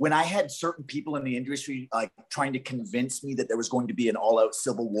when I had certain people in the industry, like trying to convince me that there was going to be an all out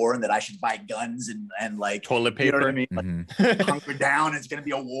civil war and that I should buy guns and like toilet paper, you know what I mean? Like, hunker down. It's going to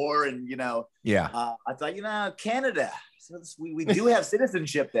be a war. And, I thought, Canada. So we do have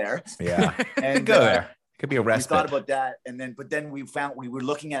citizenship there. Yeah. And go there. Could be a respite. We thought about that, but then we were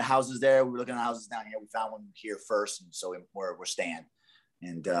looking at houses there. We were looking at houses down here. We found one here first, and so we're staying.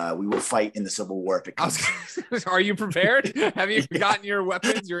 And we will fight in the Civil War. Are you prepared? Have you gotten your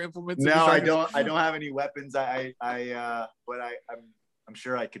weapons, your implements? No, I don't. I don't have any weapons. But I'm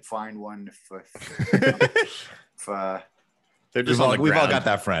sure I could find one if they're just we've all got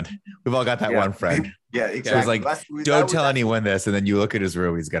that friend. We've all got that one friend. Yeah, exactly. It was like, don't tell anyone this. And then you look at his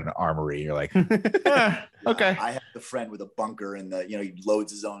room, he's got an armory. You're like, okay. I have the friend with a bunker and he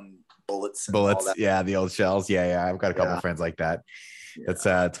loads his own bullets. Yeah. The old shells. Yeah. I've got a couple of friends like that. Yeah. That's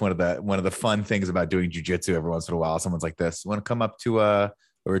it's one of the fun things about doing jujitsu every once in a while. Someone's like this, want to come up to a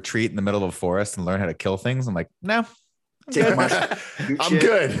retreat in the middle of a forest and learn how to kill things? I'm like, no. I'm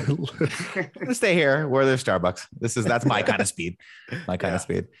good. Let's stay here where there's Starbucks. That's my kind of speed. And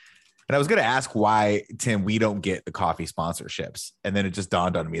I was going to ask why, Tim, we don't get the coffee sponsorships. And then it just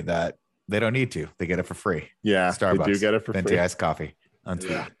dawned on me that they don't need to. They get it for free. Yeah, Starbucks. They do get it for Venti free. iced coffee.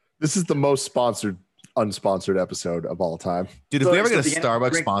 Yeah. This is the most unsponsored episode of all time. Dude, if we ever get a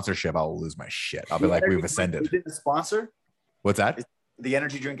Starbucks sponsorship, I'll lose my shit. I'll be like, we've ascended. Is it a sponsor? What's that? The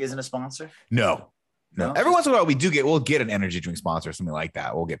energy drink isn't a sponsor? No. Every once in a while we'll get an energy drink sponsor or something like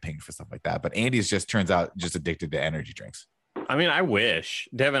that. We'll get pinged for stuff like that. But Andy's turns out addicted to energy drinks. I mean, I wish,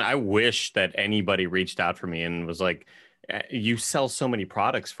 Devon, that anybody reached out for me and was like, you sell so many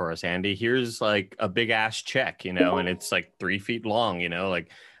products for us, Andy. Here's like a big ass check, and it's like 3 feet long,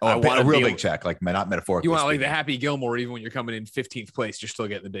 like I want a real big check, like not metaphorically. You want like the Happy Gilmore, even when you're coming in 15th place, you're still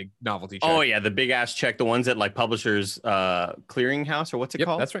getting the big novelty check. Oh yeah, the big ass check, the ones at like Publishers Clearinghouse, or what's it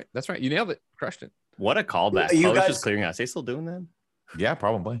called? That's right. You nailed it. Crushed it. What a callback. Publishers Clearinghouse. They still doing that? Yeah,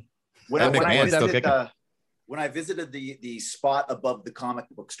 probably. When I visited the spot above the comic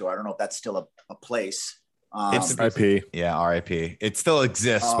book store, I don't know if that's still a place. It's RIP. Yeah, RIP. It still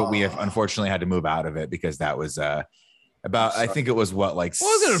exists, but we have unfortunately had to move out of it because that was I think it was what, like, well,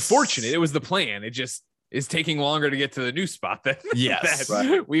 it wasn't unfortunate. It was the plan. It just is taking longer to get to the new spot. Yes.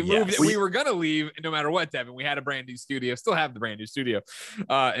 We moved. We were going to leave no matter what, Devon. We had a brand new studio, still have the brand new studio.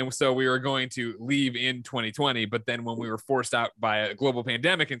 And so we were going to leave in 2020. But then when we were forced out by a global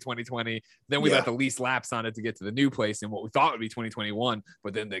pandemic in 2020, then we let the lease lapse on it to get to the new place in what we thought would be 2021.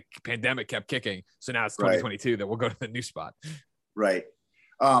 But then the pandemic kept kicking. So now it's 2022 that we'll go to the new spot. Right.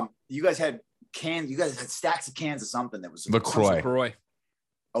 You guys had cans. You guys had stacks of cans of something that was LaCroix.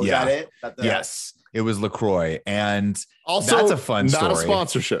 Oh, is that it? Yes, it was LaCroix, and also that's a fun story. Not a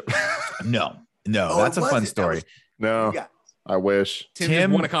sponsorship. No, that's a fun story. No, I wish.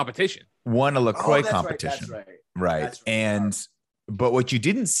 Tim won a competition. Won a LaCroix competition. Right. That's And but what you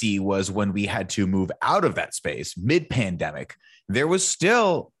didn't see was when we had to move out of that space mid-pandemic, there was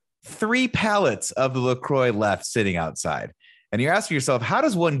still 3 pallets of the LaCroix left sitting outside. And you're asking yourself, how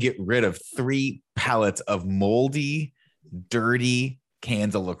does one get rid of 3 pallets of moldy, dirty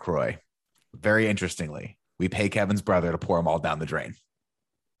cans of LaCroix? Very interestingly, we pay Kevin's brother to pour them all down the drain.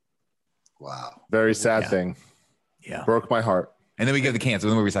 Wow. Very sad thing. Yeah. Broke my heart. And then we give the cans,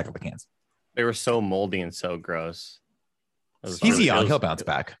 and then we recycle the cans. They were so moldy and so gross. He's young. He'll bounce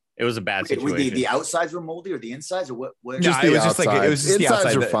back. It was a bad situation. The outsides were moldy or the insides or what? No, it was just like, it was just the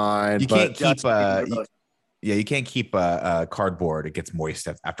outside. Are fine. You can't keep you can't keep cardboard. It gets moist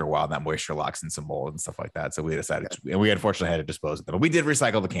after a while, and that moisture locks in some mold and stuff like that. So we decided, and we unfortunately had to dispose of them. But we did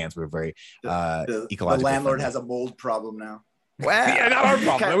recycle the cans. We were very ecological. The landlord has a mold problem now. Well, yeah, not our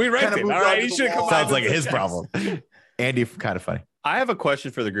problem. We rented. All right, he should come. Sounds like his problem. Andy, kind of funny. I have a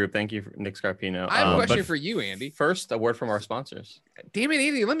question for the group. Thank you, Nick Scarpino. I have a question for you, Andy. First, a word from our sponsors. Damn it,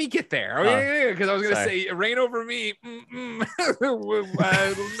 Andy, let me get there. Because I was going to say, rain over me.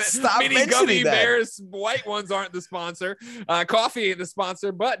 Stop mini gummy that. Bears, white ones aren't the sponsor. Coffee ain't the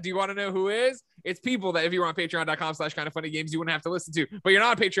sponsor. But do you want to know who is? It's people that if you were on patreon.com/kindoffunnygames, you wouldn't have to listen to, but you're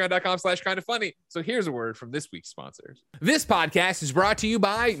not on patreon.com/kindoffunny. So here's a word from this week's sponsors. This podcast is brought to you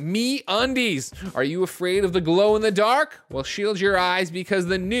by MeUndies. Are you afraid of the glow in the dark? Well, shield your eyes because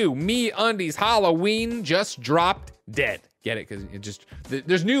the new MeUndies Halloween just dropped dead. Get it? Because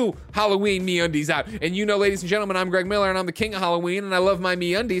there's new Halloween MeUndies out. And you know, ladies and gentlemen, I'm Greg Miller and I'm the king of Halloween and I love my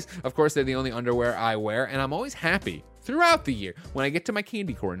MeUndies. Of course, they're the only underwear I wear and I'm always happy throughout the year when I get to my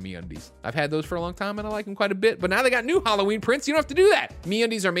candy corn MeUndies. I've had those for a long time and I like them quite a bit, but now they got new Halloween prints. You don't have to do that.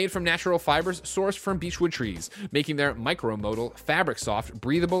 MeUndies are made from natural fibers sourced from beechwood trees, making their micromodal, fabric soft,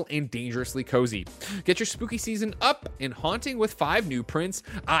 breathable, and dangerously cozy. Get your spooky season up and haunting with 5 new prints: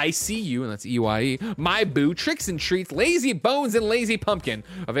 I See You, and that's EYE, My Boo, Tricks and Treats, Lazy Bones, and Lazy Pumpkin.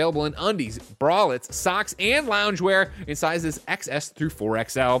 Available in undies, bralettes, socks, and loungewear in sizes XS through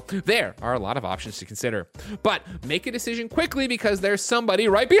 4XL. There are a lot of options to consider, but make a decision quickly because there's somebody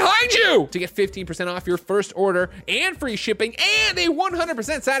right behind you. To get 15% off your first order and free shipping and a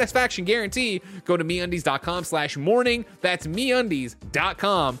 100% satisfaction guarantee, go to MeUndies.com/morning. That's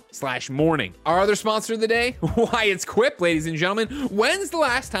MeUndies.com/morning. Our other sponsor of the day, why, it's Quip, ladies and gentlemen. When's the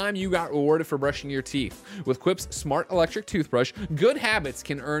last time you got rewarded for brushing your teeth? With Quip's smart electric toothbrush, good habits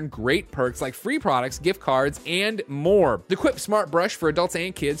can earn great perks like free products, gift cards, and more. The Quip Smart Brush for adults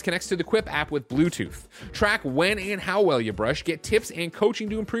and kids connects to the Quip app with Bluetooth. Track when and how well you brush, get tips and coaching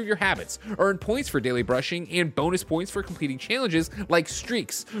to improve your habits, earn points for daily brushing and bonus points for completing challenges like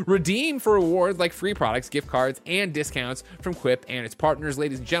streaks, redeem for rewards like free products, gift cards, and discounts from Quip and its partners.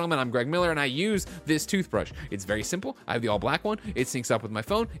 Ladies and gentlemen, I'm Greg Miller and I use this toothbrush. It's very simple. I have the all black one. It syncs up with my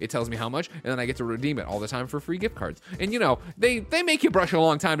phone. It tells me how much, and then I get to redeem it all the time for free gift cards. And you know, they make you brush a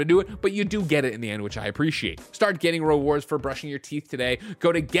long time to do it, but you do get it in the end, which I appreciate. Start getting rewards for brushing your teeth today.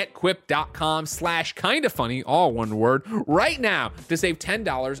 Go to getquip.com/kindafunny, all one word, right now to save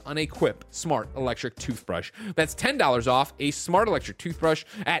 $10 on a Quip Smart Electric Toothbrush. That's $10 off a Smart Electric Toothbrush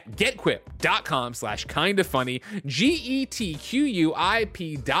at getquip.com/kindafunny,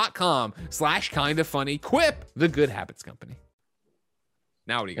 GETQUIP.com/kindafunny. Quip, the good habits company.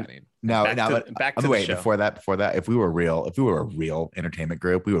 Now what do you got, Ian? Back to the show. Before that, if we were a real entertainment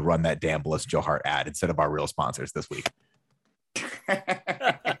group, we would run that Dan Bliss Joe Hart ad instead of our real sponsors this week.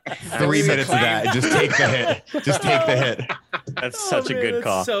 3 minutes of that. Just take the hit. Just take the hit. That's such a good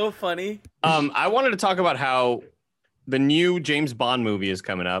call. So funny. I wanted to talk about how the new James Bond movie is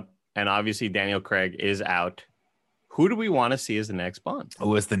coming up, and obviously Daniel Craig is out. Who do we want to see as the next Bond?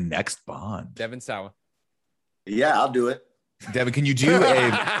 Who is the next Bond? Devon Sawa. Yeah, I'll do it. Devon, can you do a?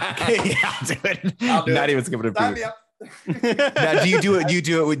 Yeah, I'll do it. Not even skipping a beat. Now, do you do it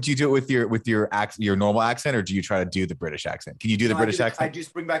with your accent, your normal accent, or do you try to do the British accent? Can you do the British accent? I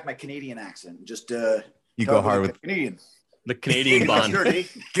just bring back my Canadian accent. Just you go hard with Canadian. The Canadian Bond.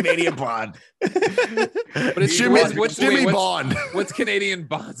 Canadian Bond. But it's Jimmy Bond. What's Canadian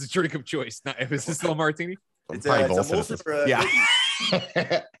Bond's drink of choice? Is this still a martini? It's a Molson. Yeah.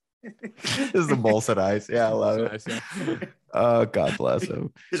 This is the Molson Ice. Yeah, I love it. Nice, yeah. Oh, God bless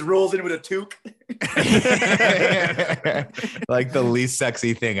him. Just rolls in with a toque. Like the least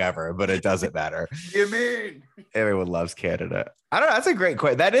sexy thing ever, but it doesn't matter. You mean? Everyone loves Canada. I don't know. That's a great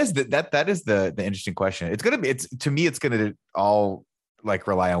question. That is the interesting question. It's gonna all like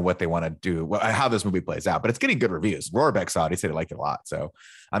rely on what they want to do, how this movie plays out. But it's getting good reviews. Rohrbeck saw it. He said he liked it a lot. So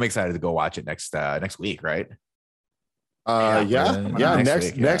I'm excited to go watch it next week. Right?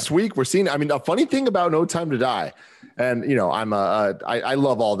 Next week we're seeing. I mean, a funny thing about No Time to Die, and you know, I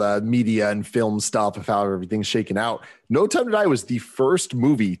love all the media and film stuff of how everything's shaken out. No Time to Die was the first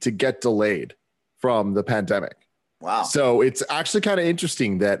movie to get delayed from the pandemic. Wow. So it's actually kind of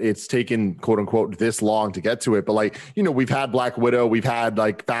interesting that it's taken, quote unquote, this long to get to it. But like, you know, we've had Black Widow, we've had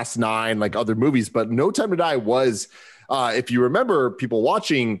like Fast 9, like other movies, but No Time to Die was, if you remember, people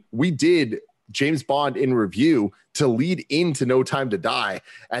watching, we did James Bond in review to lead into No Time to Die.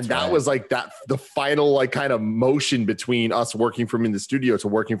 And that was like the final like kind of motion between us working from in the studio to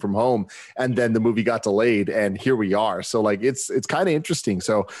working from home. And then the movie got delayed and here we are. So like, it's kind of interesting.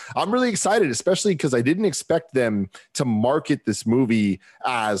 So I'm really excited, especially because I didn't expect them to market this movie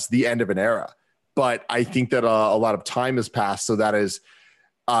as the end of an era. But I think that a lot of time has passed. So that has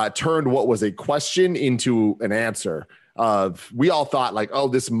turned what was a question into an answer. We all thought like, oh,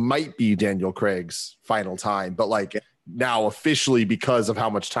 this might be Daniel Craig's final time, but like now officially, because of how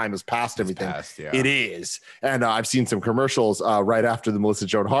much time has passed, it is. And I've seen some commercials right after the Melissa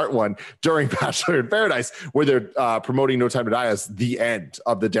Joan Hart one during Bachelor in Paradise, where they're promoting No Time to Die as the end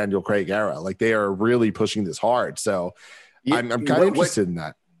of the Daniel Craig era. Like they are really pushing this hard. So I'm kind of interested in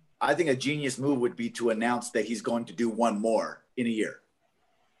that. I think a genius move would be to announce that he's going to do one more in a year.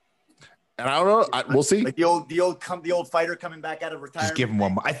 And I don't know. We'll see. Like the old fighter coming back out of retirement. Just give him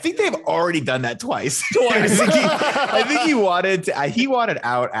one more. I think they've already done that twice. I think he wanted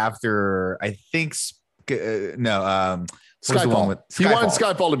out after. I think Skyfall. He wanted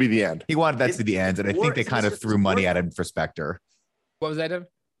Skyfall to be the end. He wanted that to be the end, and I think they kind of threw money at him for Spectre. What was that, Devon?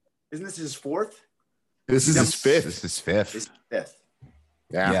 Isn't this his fourth? This is his fifth. This is fifth.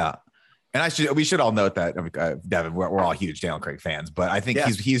 Yeah. And we should all note that Devon, we're all huge Daniel Craig fans, but I think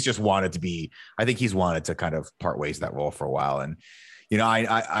he's just wanted to be. I think he's wanted to kind of part ways that role for a while. And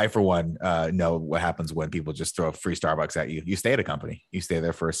I for one know what happens when people just throw free Starbucks at you. You stay at a company. You stay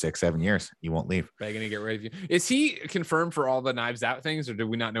there for 6-7 years. You won't leave. Begging to get rid of you. Is he confirmed for all the Knives Out things, or do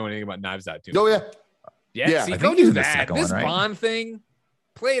we not know anything about Knives Out too? Oh yeah. Yeah. See, I go think he's do in the that. second This one, right? Bond thing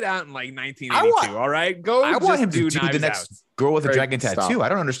played out in like 1982. All right, go. I want him to do do the next Out. Girl with a Great Dragon stuff. Tattoo. I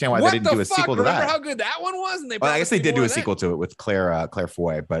don't understand why What they didn't the do a fuck? sequel to Remember that. how good that one was? And I guess they did do a that. sequel to it with Claire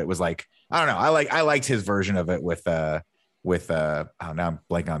Foy, but it was like, I don't know. I liked his version of it with now I'm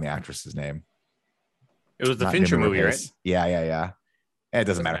blanking on the actress's name. It was the Fincher movie, right? Yeah. It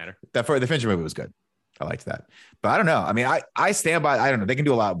doesn't matter. The Fincher movie was good. I liked that, but I don't know. I mean, I stand by. I don't know. They can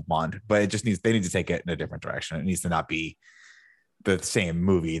do a lot with Bond, but they need to take it in a different direction. It needs to not be the same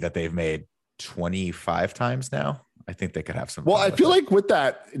movie that they've made 25 times now. I think they could have some. Well, I feel like with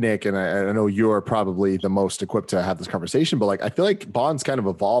that, Nick, and I know you're probably the most equipped to have this conversation, but like I feel like Bond's kind of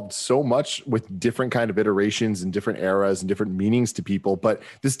evolved so much with different kind of iterations and different eras and different meanings to people. But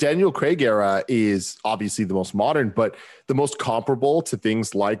this Daniel Craig era is obviously the most modern, but the most comparable to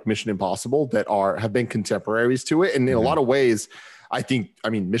things like Mission Impossible that have been contemporaries to it. And in a lot of ways,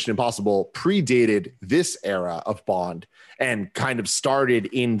 Mission Impossible predated this era of Bond and kind of started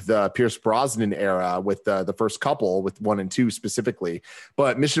in the Pierce Brosnan era with the first couple, with 1 and 2 specifically.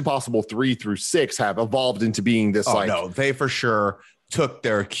 But Mission Impossible 3 through 6 have evolved into being this. No, they for sure took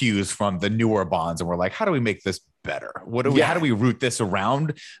their cues from the newer Bonds and were like, how do we make this better? How do we root this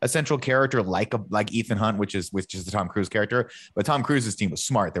around a central character like Ethan Hunt, which is the Tom Cruise character? But Tom Cruise's team was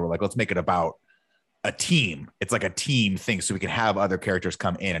smart. They were like, let's make it about a team. It's like a team thing, so we can have other characters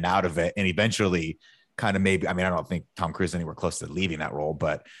come in and out of it, and eventually kind of maybe. I mean, I don't think Tom Cruise is anywhere close to leaving that role,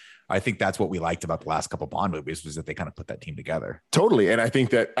 but I think that's what we liked about the last couple Bond movies, was that they kind of put that team together. Totally. And I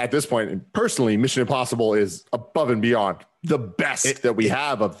think that at this point, personally, Mission Impossible is above and beyond the best that we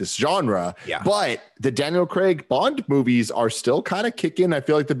have of this genre. Yeah. But the Daniel Craig Bond movies are still kind of kicking. I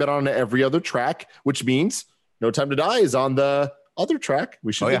feel like they've been on every other track, which means No Time to Die is on the other track.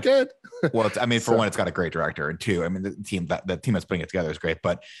 We should be good. Well, for one, it's got a great director, and two, I mean, the team that's putting it together is great.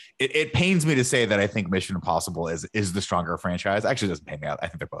 But it pains me to say that I think Mission Impossible is the stronger franchise. Actually, it doesn't pain me out. I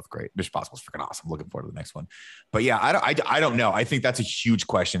think they're both great. Mission Impossible is freaking awesome. Looking forward to the next one. But yeah, I don't know. I think that's a huge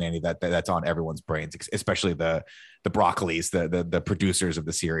question, Andy. That's on everyone's brains, especially the Broccolis, the producers of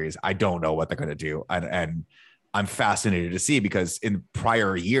the series. I don't know what they're going to do, and I'm fascinated to see, because in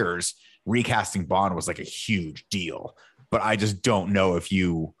prior years, recasting Bond was like a huge deal. But I just don't know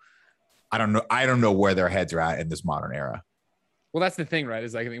I don't know where their heads are at in this modern era. Well, that's the thing, right?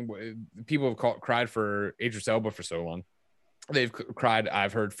 Is like, I think people have cried for Idris Elba for so long. They've cried,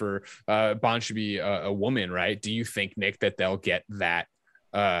 I've heard, for Bond should be a woman, right? Do you think, Nick, that they'll get that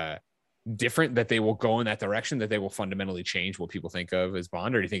different, that they will go in that direction, that they will fundamentally change what people think of as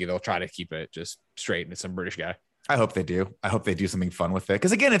Bond? Or do you think they'll try to keep it just straight and it's some British guy? I hope they do. I hope they do something fun with it.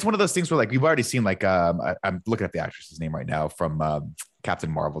 Because again, it's one of those things where, like, we've already seen, like, I'm looking at the actress's name right now from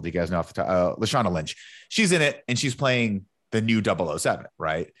Captain Marvel. Do you guys know off the top? Lashana Lynch. She's in it, and she's playing the new 007,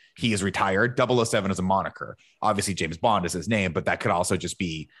 right? He is retired. 007 is a moniker. Obviously, James Bond is his name, but that could also just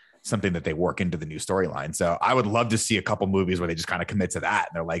be something that they work into the new storyline. So I would love to see a couple movies where they just kind of commit to that.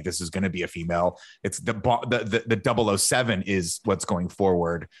 And they're like, this is going to be a female. It's the 007 is what's going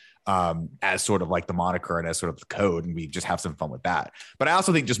forward, as sort of like the moniker and as sort of the code, and we just have some fun with that. But I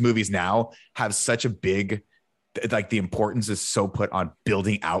also think just movies now have such a big, like, the importance is so put on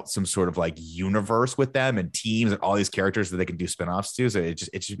building out some sort of like universe with them and teams and all these characters that they can do spinoffs to. So it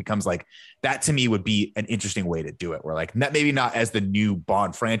just becomes like, that to me would be an interesting way to do it. We're like, maybe not as the new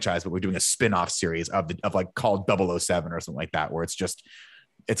Bond franchise, but we're doing a spinoff series of like called 007 or something like that, where it's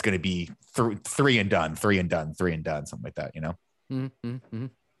going to be three and done, something like that, you know? Mm-hmm.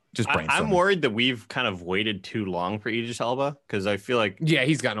 Just I'm worried that we've kind of waited too long for Idris Elba, because I feel like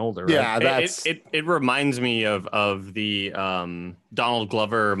he's gotten older. Right? Yeah, it reminds me of the Donald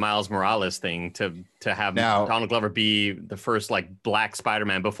Glover Miles Morales thing to have Donald Glover be the first like black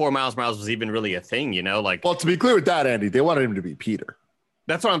Spider-Man before Miles Morales was even really a thing, you know? Like, well, to be clear with that, Andy, they wanted him to be Peter.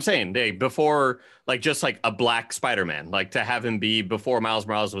 That's what I'm saying. Before, like, just like a black Spider-Man, like to have him be before Miles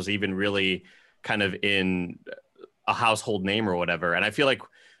Morales was even really kind of in a household name or whatever. And I feel like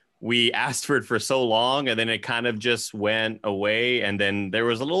we asked for it for so long, and then it kind of just went away. And then there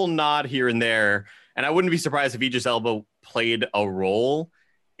was a little nod here and there. And I wouldn't be surprised if Idris Elba played a role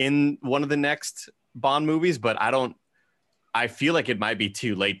in one of the next Bond movies, but I feel like it might be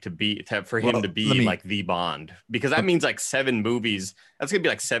too late for him to be like the Bond, because that means like 7 movies. That's gonna be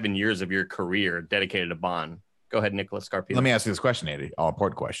like 7 years of your career dedicated to Bond. Go ahead, Nicholas Scarpino. Let me ask you this question, Andy. All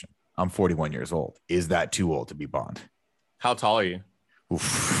important question. I'm 41 years old. Is that too old to be Bond? How tall are you?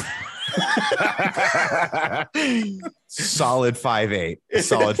 Solid 5'8".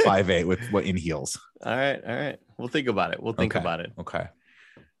 Solid 5'8" with what in heels. All right. We'll think about it. Okay.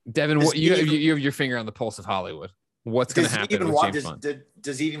 Devin, you have your finger on the pulse of Hollywood. What's going to happen with James Bond?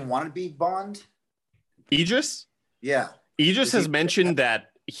 Does he even want to be Bond? Idris? Yeah. Idris has mentioned that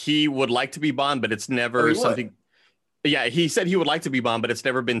he would like to be Bond, but it's never something. Yeah, he said he would like to be Bond, but it's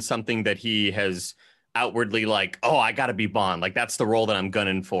never been something that he has outwardly like, oh, I got to be Bond. Like, that's the role that I'm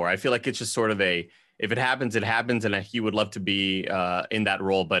gunning for. I feel like it's just sort of if it happens, it happens. And he would love to be in that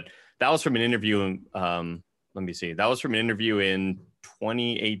role. But that was from an interview. Let me see. That was from an interview in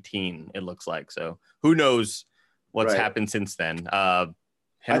 2018, it looks like. So who knows what's happened since then.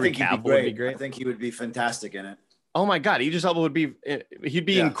 Henry Cavill would be great. I think he would be fantastic in it. Oh my God, Idris Elba he'd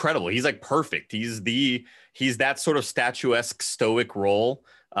be incredible. He's like perfect. He's that sort of statuesque stoic role,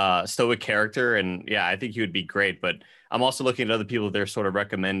 stoic character. And yeah, I think he would be great. But I'm also looking at other people they're sort of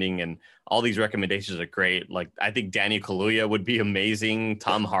recommending, and all these recommendations are great. Like, I think Daniel Kaluuya would be amazing.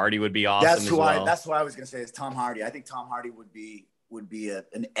 Tom Hardy would be awesome. That's what I was going to say is Tom Hardy. I think Tom Hardy would be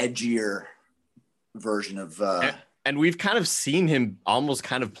an edgier version of and we've kind of seen him almost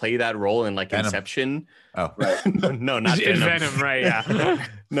kind of play that role in like Venom. Inception. Oh, right. no, not in Venom, right? Yeah.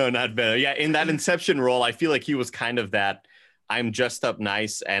 No, not Venom. Yeah, in that Inception role, I feel like he was kind of that. I'm dressed up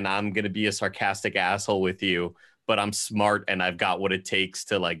nice and I'm gonna be a sarcastic asshole with you, but I'm smart and I've got what it takes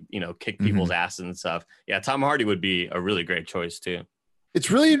to, like, you know, kick people's asses and stuff. Yeah, Tom Hardy would be a really great choice too.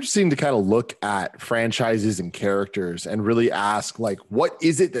 It's really interesting to kind of look at franchises and characters and really ask, like, what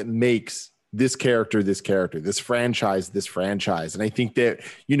is it that makes this character, this franchise. And I think that,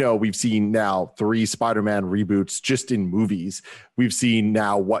 you know, we've seen now 3 Spider-Man reboots just in movies. We've seen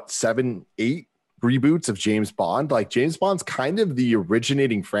now 7, 8 reboots of James Bond. Like, James Bond's kind of the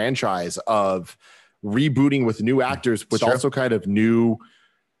originating franchise of rebooting with new actors with also kind of new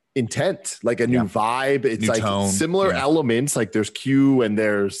intent, like a new vibe. It's new like tone. Similar elements. Like, there's Q and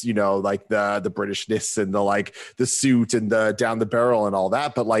there's, you know, like the Britishness and the suit and the down the barrel and all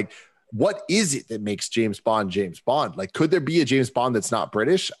that. But like, what is it that makes James Bond? Like, could there be a James Bond that's not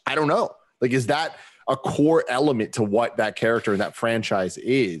British? I don't know. Like, is that a core element to what that character and that franchise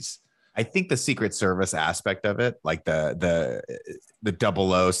is? I think the Secret Service aspect of it, like the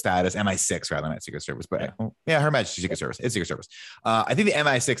 00 status, MI6 rather than Secret Service, but Her Majesty's Secret Service. It's Secret Service. I think the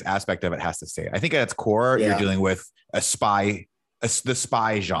MI6 aspect of it has to stay. I think at its core, you're dealing with the spy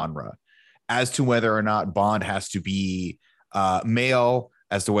genre. As to whether or not Bond has to be male,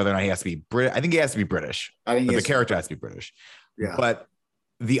 as to whether or not he has to be British. I think he has to be British. The character has to be British. Yeah. But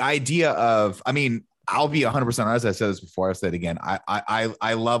the idea of, I mean, I'll be 100% honest. I said this before. I'll say it again.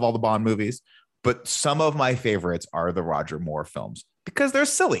 I love all the Bond movies, but some of my favorites are the Roger Moore films because they're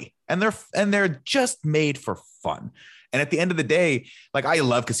silly and they're just made for fun. And at the end of the day, like, I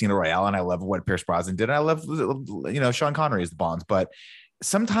love Casino Royale and I love what Pierce Brosnan did. And I love, you know, Sean Connery as the Bonds, but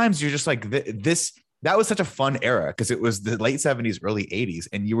sometimes you're just like this. That was such a fun era because it was the late 70s, early 80s.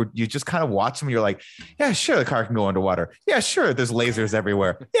 And you just kind of watch them. You're like, yeah, sure, the car can go underwater. Yeah, sure, there's lasers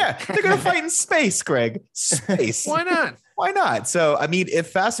everywhere. Yeah, they're going to fight in space, Greg. Space. Why not? Why not? So, I mean,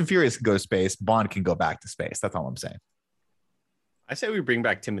 if Fast and Furious can go to space, Bond can go back to space. That's all I'm saying. I say we bring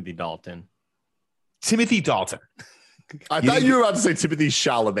back Timothy Dalton. I thought you were about to say Timothy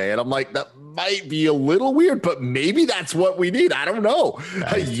Chalamet, and I'm like, that might be a little weird, but maybe that's what we need. I don't know.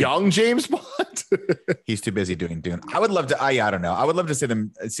 A young James Bond. He's too busy doing Dune. I would love to. I don't know. I would love to see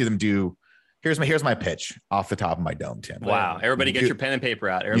them do. Here's my pitch off the top of my dome, Tim. Wow! Everybody, get your pen and paper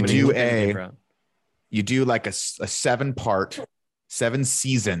out. You do like a 7-part, 7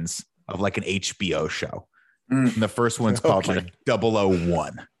 seasons of like an HBO show. And the first one's called like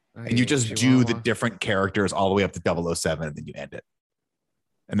 001. And you just do the different characters all the way up to 007, and then you end it.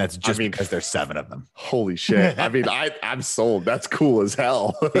 And that's just because there's 7 of them. Holy shit. I mean, I'm sold. That's cool as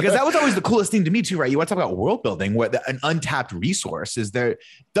hell. Because that was always the coolest thing to me too, right? You want to talk about world building, where an untapped resource is there.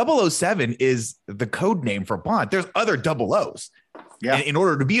 007 is the code name for Bond. There's other 00s. Yeah. And in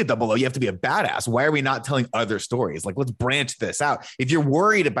order to be a 00, you have to be a badass. Why are we not telling other stories? Like, let's branch this out. If you're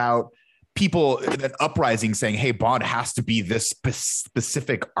worried about people, an uprising saying, hey, Bond has to be this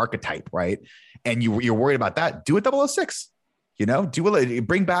specific archetype, right? And you're worried about that, do it 006. You know,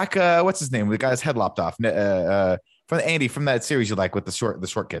 bring back what's his name? The guy's head lopped off. From Andy from that series you like with the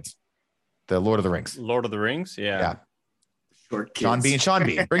short kids, the Lord of the Rings. Lord of the Rings, yeah. Short kids. Sean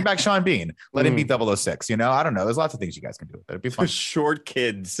Bean. Bring back Sean Bean. Let him be 006. You know, I don't know. There's lots of things you guys can do with it. It'd be fun. Short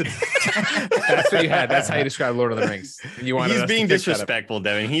kids. That's what you had. That's how you describe Lord of the Rings. He's being disrespectful,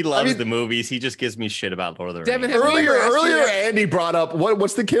 Devin. He loves the movies. He just gives me shit about Lord of the Rings. Devin, earlier, Andy brought up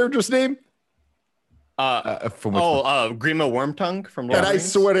what's the character's name? Grima Wormtongue from Lord of the Rings. I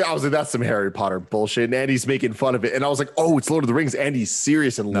swear to, I was like, that's some Harry Potter bullshit. And Andy's making fun of it. And I was like, oh, it's Lord of the Rings. Andy's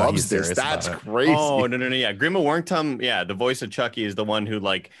serious and loves this. That's crazy. Oh, no. Yeah. Grima Wormtongue, the voice of Chucky is the one who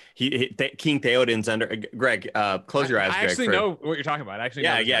like King Theoden's under. Greg, close your eyes, I Greg. actually know what you're talking about.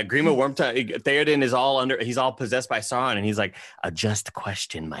 Grima Wormtongue, Theoden is he's all possessed by Sauron, and he's like, a just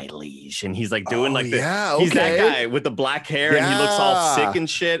question, my liege. And he's like doing he's that guy with the black hair, and he looks all sick and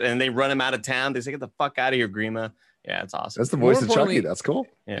shit, and they run him out of town. They say, get the fuck out of here, Grima. Yeah, it's awesome. That's the voice of Chucky. That's cool.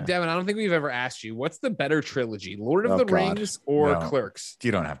 Yeah. Devin, I don't think we've ever asked you, what's the better trilogy, Lord of the Rings or Clerks?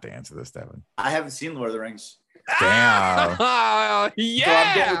 You don't have to answer this, Devin. I haven't seen Lord of the Rings. Damn. Yeah. So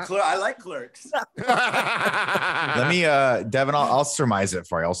I'm going with I like Clerks. Let me, Devin, I'll surmise it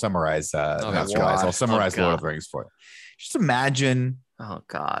for you. I'll summarize. I'll summarize Lord of the Rings for you. Just imagine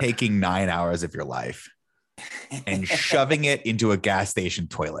taking 9 hours of your life and shoving it into a gas station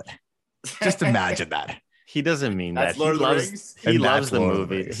toilet. Just imagine that. He doesn't mean that. He loves the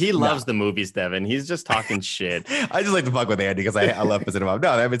movies. He loves the movies, Devin. He's just talking shit. I just like to fuck with Andy because I love visiting him.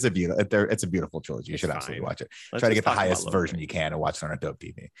 No, it's a beautiful trilogy. You should absolutely watch it. Try to get the highest version you can and watch it on a dope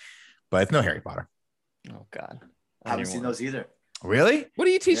TV. But it's no Harry Potter. Oh God, I haven't seen those either. Really? What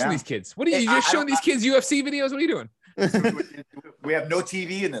are you teaching these kids? What are you just showing these kids UFC videos? What are you doing? We have no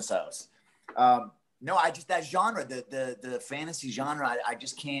TV in this house. No, that genre, the fantasy genre, I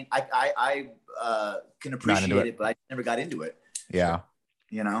just can't. I can appreciate it, but I never got into it. Yeah.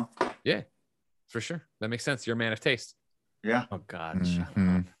 You know? Yeah, for sure. That makes sense. You're a man of taste. Yeah. Oh God.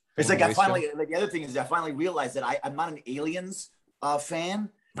 Mm-hmm. It's like the other thing is I finally realized that I'm not an Aliens fan.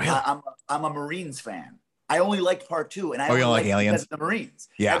 Really? I'm a Marines fan. I only liked part 2, and I only like Aliens, the Marines.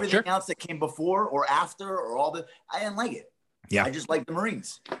 Yeah. Everything else that came before or after or I didn't like it. Yeah. I just like the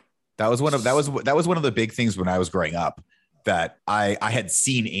Marines. That was one of the big things when I was growing up that I had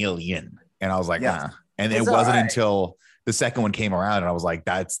seen Alien and I was like, and it wasn't until the second one came around and I was like,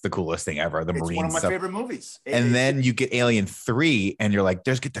 that's the coolest thing ever. It's Marines, one of my favorite movies. Then you get Alien 3 and you're like,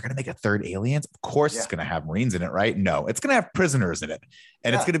 they're gonna make a third Aliens. Of course, it's gonna have Marines in it, right? No, it's gonna have prisoners in it,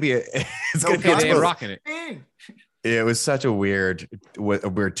 and it's gonna be a rock in it. It was such a weird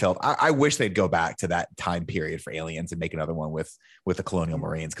tilt. I wish they'd go back to that time period for Aliens and make another one with the Colonial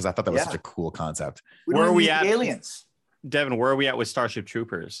Marines because I thought that was such a cool concept. Where are we at? Aliens. Devin, where are we at with Starship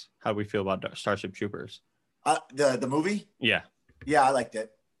Troopers? How do we feel about Starship Troopers? The movie? Yeah. Yeah, I liked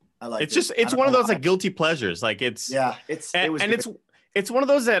it. It's one of those like guilty pleasures. Like it's one of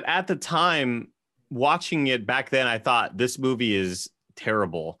those that at the time watching it back then, I thought this movie is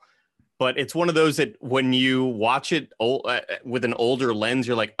terrible. But it's one of those that when you watch it with an older lens,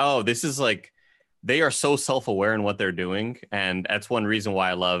 you're like, oh, this is like, they are so self-aware in what they're doing. And that's one reason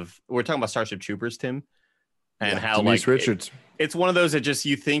why we're talking about Starship Troopers, Tim. And how Denise Richards. It's one of those that just,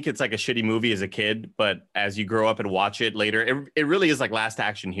 you think it's like a shitty movie as a kid, but as you grow up and watch it later, it really is like Last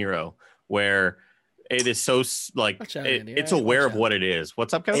Action Hero, where it is so like, it's aware of what it is.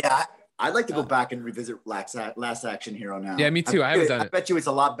 What's up, Kevin? Yeah. I'd like to go back and revisit Last Action Hero now. Yeah, me too. I haven't done it. I bet you it's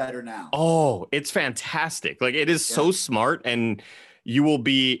a lot better now. Oh, it's fantastic. Like it is so smart, and you will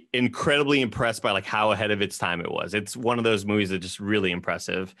be incredibly impressed by like how ahead of its time it was. It's one of those movies that just really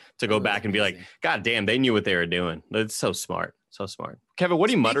impressive to go back and be like, God damn, they knew what they were doing. It's so smart. So smart. Kevin, what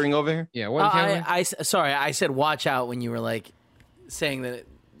are you muttering over here? Yeah, what I said watch out when you were like saying that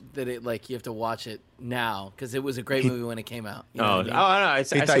it like you have to watch it now because it was a great movie when it came out. You know what I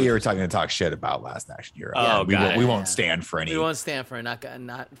mean? I thought you were talk shit about Last Action Hero. Oh, we won't stand for any. We won't stand for it.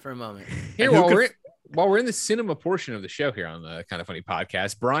 Not for a moment. Here, while we're in the cinema portion of the show here on the Kind of Funny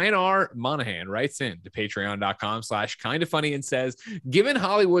podcast, Brian R. Monahan writes in to patreon.com/kindoffunny and says, given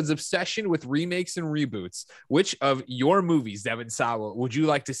Hollywood's obsession with remakes and reboots, which of your movies, Devon Sawa, would you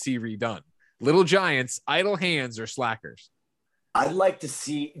like to see redone? Little Giants, Idle Hands, or Slackers? I'd like to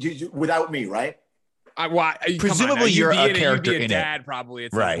see without me, right? Presumably you're a character in dad, it. Probably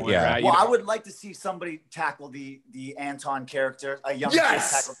at right, some point, yeah. Right? Well, I would like to see somebody tackle the Anton character, a young kid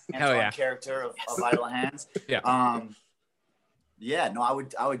tackle the Anton character of Idle Hands. Yeah. I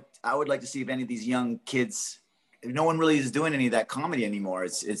would like to see if any of these young kids no one really is doing any of that comedy anymore.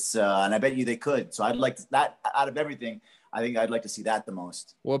 It's and I bet you they could. So I'd like that out of everything. I think I'd like to see that the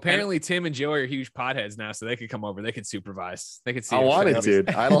most. Well, apparently Tim and Joey are huge potheads now, so they could come over. They could supervise. They could see. I want it, dude.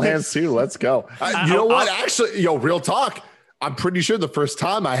 Idle Hands too. Let's go. You know what? Actually, real talk. I'm pretty sure the first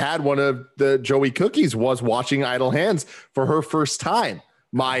time I had one of the Joey cookies was watching Idle Hands for her first time.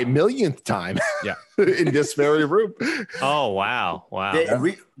 My millionth time. Yeah. In this very room. Oh, wow.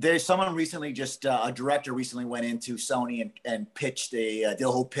 There's someone recently, just a director recently went into Sony and pitched did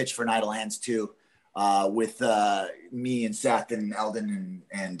a whole pitch for an Idle Hands 2 with me and Seth and Eldon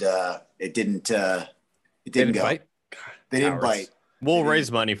and it didn't go. Bite? They didn't bite. We'll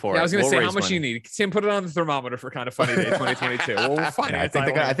raise money for it. I was going to say, how much you need? Tim, put it on the thermometer for Kind of Funny Day 2022. We'll find I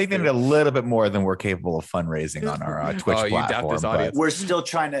think they need a little bit more than we're capable of fundraising on our Twitch platform. You doubt this audience. We're still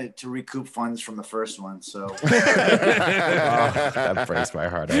trying to recoup funds from the first one. So that breaks my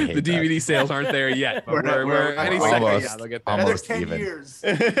heart. I hate the DVD sales aren't there yet. But we're any almost, second, they'll get there. Almost 10 even. years.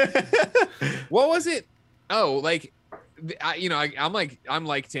 What was it? Oh, like, I'm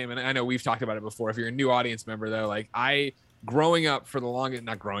like Tim, and I know we've talked about it before. If you're a new audience member, though, like growing up for the longest,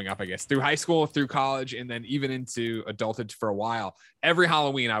 not growing up, I guess, through high school, through college, and then even into adulthood for a while, every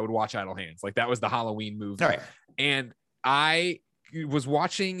Halloween I would watch Idle Hands. Like that was the Halloween movie. Right. And I was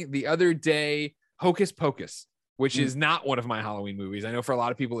watching the other day Hocus Pocus, which is not one of my Halloween movies. I know for a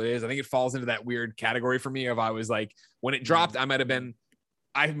lot of people it is. I think it falls into that weird category for me of I was like, when it dropped, I might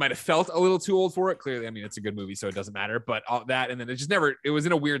have felt a little too old for it. Clearly, I mean, it's a good movie, so it doesn't matter. But all that, and then it was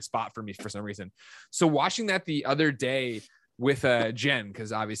in a weird spot for me for some reason. So watching that the other day with Jen,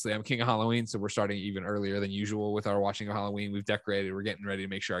 because obviously I'm king of Halloween, so we're starting even earlier than usual with our watching of Halloween. We've decorated. We're getting ready to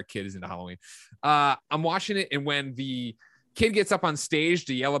make sure our kid is into Halloween. I'm watching it, and when the kid gets up on stage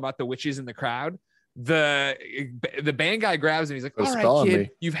to yell about the witches in the crowd, the band guy grabs him. He's like, "All right,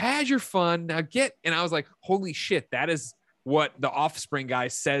 kid, you've had your fun. Now get." And I was like, "Holy shit, that is what the Offspring guy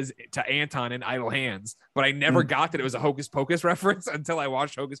says to Anton in Idle Hands," but I never got that it was a Hocus Pocus reference until I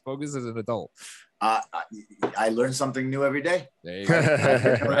watched Hocus Pocus as an adult. I learn something new every day. There you go.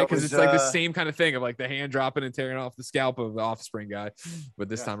 Right? Because it's like the same kind of thing of like the hand dropping and tearing off the scalp of the Offspring guy, but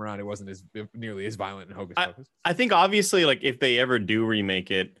this time around it wasn't nearly as violent in Hocus Pocus. I think obviously, like if they ever do remake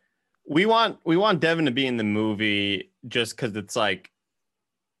it, we want Devon to be in the movie just because it's like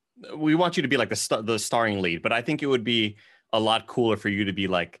we want you to be like the starring lead, but I think it would be a lot cooler for you to be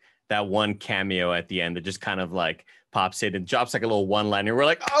like that one cameo at the end that just kind of like pops in and drops like a little one-liner. We're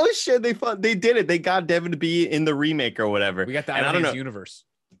like, oh shit, they did it. They got Devon to be in the remake or whatever. We got the Idle Hands universe.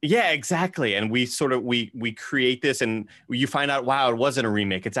 Yeah, exactly. And we sort of we create this, and you find out, wow, it wasn't a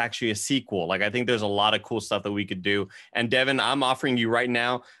remake. It's actually a sequel. Like I think there's a lot of cool stuff that we could do. And Devon, I'm offering you right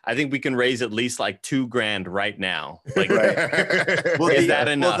now. I think we can raise at least like $2,000 right now. Like, well, is that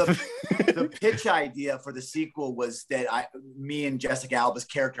enough? The pitch idea for the sequel was that me and Jessica Alba's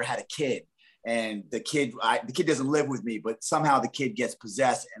character had a kid. And the kid doesn't live with me, but somehow the kid gets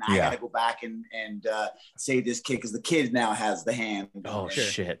possessed, and I got to go back and save this kid because the kid now has the hand. Oh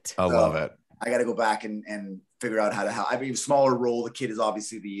shit! I love it. I got to go back and figure out how to help. I mean, smaller role. The kid is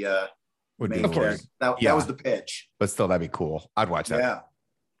obviously the main character. That was the pitch. But still, that'd be cool. I'd watch that.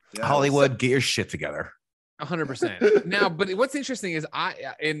 Yeah. Hollywood, get your shit together. 100%. Now, but what's interesting is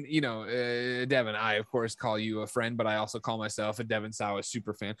Devon, I of course call you a friend, but I also call myself a Devon Sawa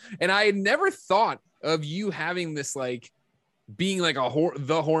super fan. And I had never thought of you having this like being like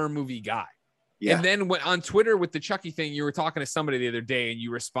the horror movie guy. Yeah. And then on Twitter with the Chucky thing, you were talking to somebody the other day and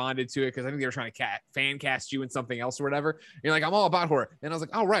you responded to it because I think they were trying to fan cast you in something else or whatever. You're like, I'm all about horror. And I was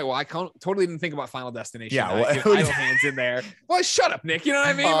like, oh, right. Well, I totally didn't think about Final Destination. Yeah. Idle Hands in there. Well, shut up, Nick. You know what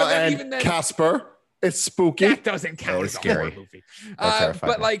I mean? But then, even then, Casper. It's spooky. That doesn't count as a horror movie.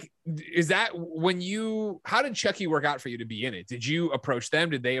 But like, is that how did Chucky work out for you to be in it? Did you approach them?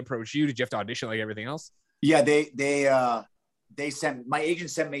 Did they approach you? Did you have to audition like everything else? Yeah, my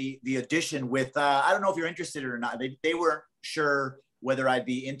agent sent me the audition with, I don't know if you're interested or not. They weren't sure whether I'd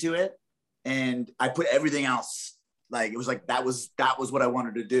be into it. And I put everything else. Like, it was like, that was what I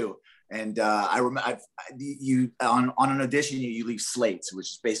wanted to do. And I remember you on an audition, you leave slates,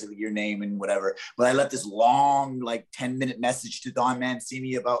 which is basically your name and whatever. But I left this long, like 10-minute message to Don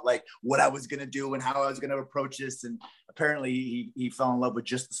Mancini about like what I was going to do and how I was going to approach this. And apparently he fell in love with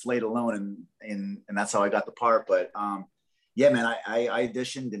just the slate alone. And that's how I got the part. But yeah, man, I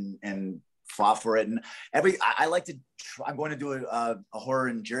auditioned and fought for it. And I like to try. I'm going to do a horror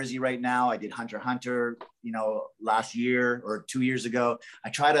in Jersey right now. I did Hunter x Hunter, last year or 2 years ago.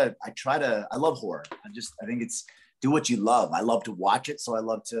 I love horror. I think it's do what you love. I love to watch it. So I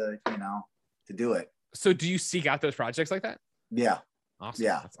love to do it. So do you seek out those projects like that? Yeah. Awesome.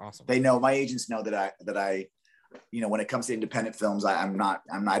 Yeah. That's awesome. They know, my agents know that when it comes to independent films, I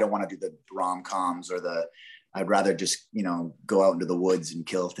don't want to do the rom-coms or I'd rather just, go out into the woods and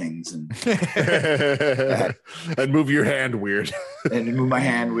kill things and and move your hand weird. And move my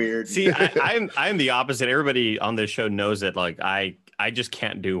hand weird. See, I'm the opposite. Everybody on this show knows that. Like, I just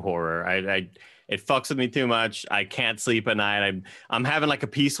can't do horror. It fucks with me too much. I can't sleep at night. I'm having like a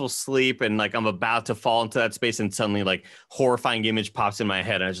peaceful sleep, and like I'm about to fall into that space, and suddenly like horrifying image pops in my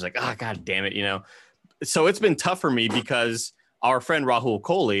head, and I'm just like, oh god damn it, So it's been tough for me because our friend Rahul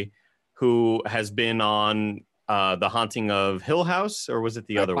Kohli, who has been on The Haunting of Hill House, or was it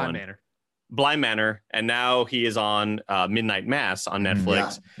the other one? Manor. Blind Manor, and now he is on Midnight Mass on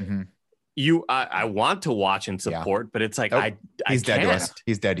Netflix. Yeah. Mm-hmm. I want to watch and support, but it's like he's dead can't. to us.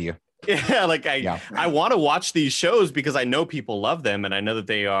 He's dead to you. Yeah, like I want to watch these shows because I know people love them, and I know that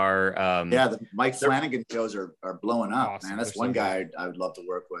they are. The Mike Flanagan shows are blowing up, awesome. Man. That's one guy I would love to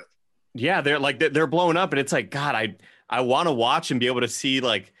work with. Yeah, they're blowing up, and it's like, God, I want to watch and be able to see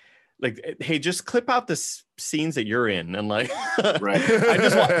like, hey, just clip out the scenes that you're in, and like, right.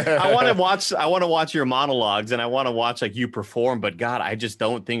 I want to watch your monologues, and I want to watch like you perform. But God, I just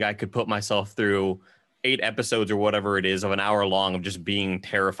don't think I could put myself through 8 episodes or whatever it is of an hour long of just being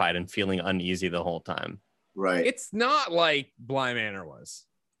terrified and feeling uneasy the whole time. Right. It's not like Blind Manor was.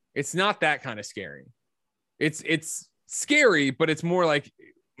 It's not that kind of scary. It's scary, but it's more like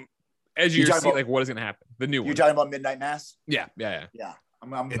as you see, like what is going to happen. The new one. You're talking about Midnight Mass? Yeah.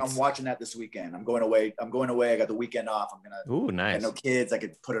 I'm watching that this weekend. I'm going away. I got the weekend off. Ooh, nice. I got no kids. I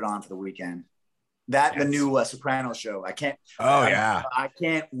could put it on for the weekend. The new Sopranos show. I can't. I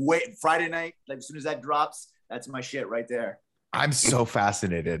can't wait. Friday night, like as soon as that drops, that's my shit right there. I'm so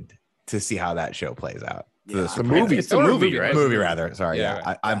fascinated to see how that show plays out. Yeah. The movie. It's a movie, right? Movie, rather. Sorry.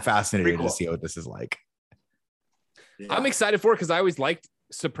 Yeah. I'm fascinated Cool. to see what this is like. Yeah. I'm excited for it because I always liked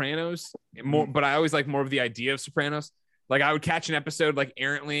Sopranos more, but I always like more of the idea of Sopranos. Like I would catch an episode like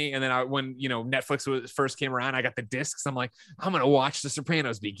errantly, and then when Netflix first came around, I got the discs. I'm like, I'm gonna watch The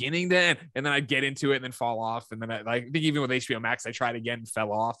Sopranos beginning to end, and then I'd get into it and then fall off. And then I think even with HBO Max, I tried again and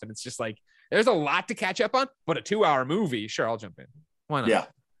fell off. And it's just like there's a lot to catch up on, but a 2-hour movie, sure, I'll jump in. Why not? Yeah,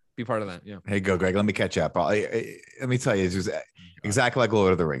 be part of that. Yeah. Hey, go, Greg. Let me catch up. Let me tell you, it's just exactly like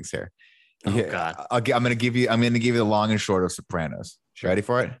Lord of the Rings here. Oh God. I'm gonna give you the long and short of Sopranos. Ready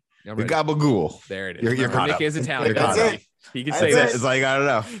for it? Yeah, The gabagool. There it is. You're caught Nick up. is Italian. You're caught up. He can say That's that. it's like I don't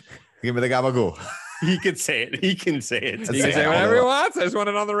know. Give me the gabagool. He can say it. He can say it. He can say whatever he wants. I just want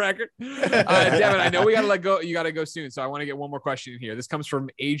it on the record. Devon, I know we got to let go. You got to go soon. So I want to get one more question in here. This comes from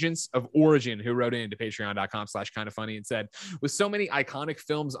Agents of Origin, who wrote in to patreon.com/kindafunny and said, with so many iconic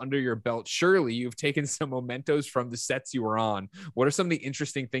films under your belt, surely you've taken some mementos from the sets you were on. What are some of the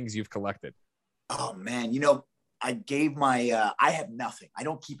interesting things you've collected? Oh man, I gave my I have nothing. I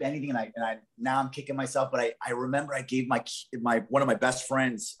don't keep anything, and I now I'm kicking myself. But I remember I gave my one of my best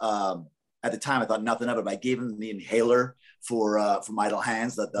friends at the time. I thought nothing of it, but I gave him the inhaler for Idle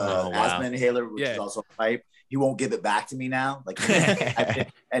Hands, the asthma inhaler, which is also a pipe. He won't give it back to me now, like,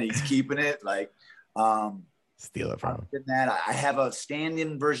 and he's keeping it. Like, steal it from him. I have a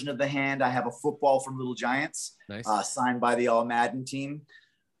stand-in version of the hand. I have a football from Little Giants, nice, signed by the All Madden team.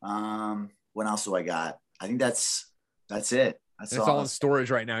 What else do I got? I think that's it. It's all in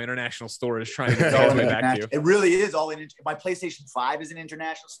storage right now. International storage trying to get all the way back to you. It really is all in. My PlayStation 5 is in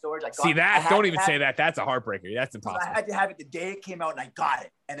international storage. Don't even say that. That's a heartbreaker. That's impossible. I had to have it the day it came out, and I got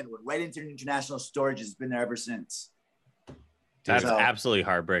it, and then it went right into international storage. It's been there ever since. That's absolutely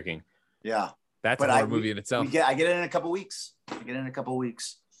heartbreaking. Yeah, that's a hard movie in itself. I get it in a couple weeks.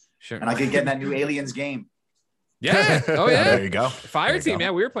 Sure. And I could get that new Aliens game. Yeah. Oh yeah. There you go. Fire team. Yeah,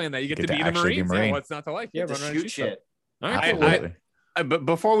 we were playing that. You get to be the Marines. Yeah, what's not to like? Yeah, run around and shoot shit. All right. But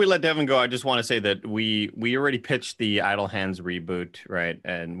before we let Devon go, I just want to say that we already pitched the Idle Hands reboot, right?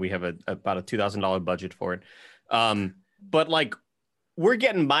 And we have about a $2,000 budget for it. But like, we're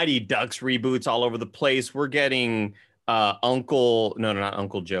getting Mighty Ducks reboots all over the place. We're getting not Uncle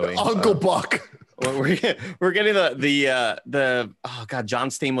Joey, Uncle Buck. We're getting the oh god, John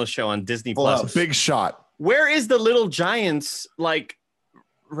Stamos show on Disney Plus. Big Shot. Where is the Little Giants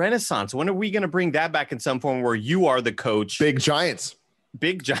renaissance? When are we going to bring that back in some form where you are the coach? Big Giants,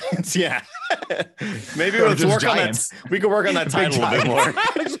 yeah. Maybe let's work on that. We can work on that title a bit more.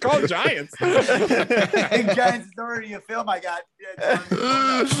 It's called Giants. Big Giants is already a film I got.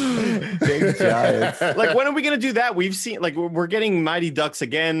 Big Giants. Like, when are we going to do that? We've seen, like, we're getting Mighty Ducks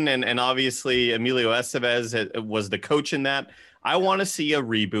again, and obviously Emilio Estevez was the coach in that. I want to see a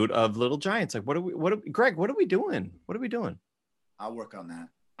reboot of Little Giants. Like, Greg, what are we doing? I'll work on that.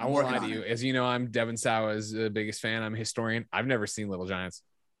 I won't lie to you. As you know, I'm Devon Sawa's biggest fan. I'm a historian. I've never seen Little Giants.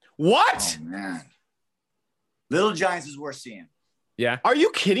 What? Oh, man. Little Giants is worth seeing. Yeah. Are you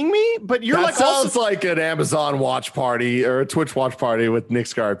kidding me? But you're that sounds like an Amazon watch party or a Twitch watch party with Nick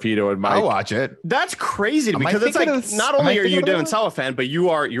Scarpino and Mike. I'll watch it. That's crazy because it's like not only are you Devon Sawa fan, but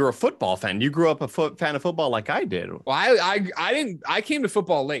you're a football fan. You grew up a fan of football like I did. Well, I came to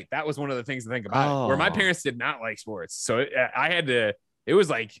football late. That was one of the things to think about. Where my parents did not like sports, so it was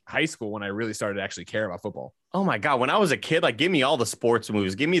like high school when I really started to actually care about football. Oh my God. When I was a kid, like give me all the sports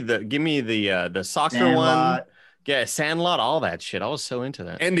movies. Give me the soccer one. Yeah, Sandlot, all that shit. I was so into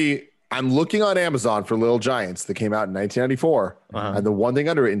that. Andy, I'm looking on Amazon for Little Giants that came out in 1994. And the one thing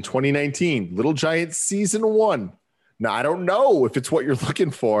under it in 2019, Little Giants season 1. Now, I don't know if it's what you're looking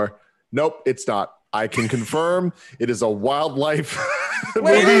for. Nope, it's not. I can confirm it is a wildlife.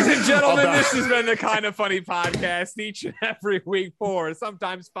 Ladies and gentlemen, this has been the Kind of Funny podcast. Each and every week, 4,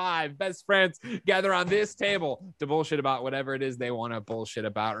 sometimes 5 best friends gather on this table to bullshit about whatever it is they want to bullshit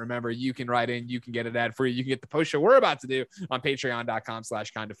about. Remember, you can write in, you can get it ad free, you can get the post show we're about to do on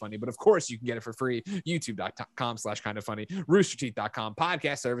patreon.com/kindoffunny. But of course, you can get it for free, youtube.com/kindoffunny, roosterteeth.com,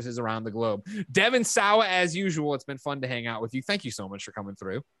 podcast services around the globe. Devon Sawa, as usual, it's been fun to hang out with you. Thank you so much for coming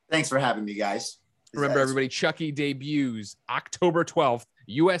through. Thanks for having me, guys. Remember, everybody, Chucky debuts October 12th,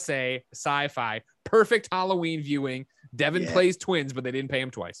 USA Sci-Fi. Perfect Halloween viewing. Devon plays twins, but they didn't pay him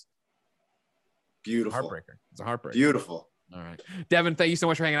twice. Beautiful. Heartbreaker. It's a heartbreaker. Beautiful. All right. Devon, thank you so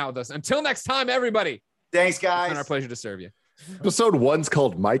much for hanging out with us. Until next time, everybody. Thanks, guys. It's been our pleasure to serve you. Episode 1's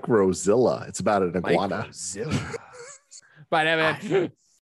called Microzilla. It's about an iguana. Microzilla. Bye, Devon.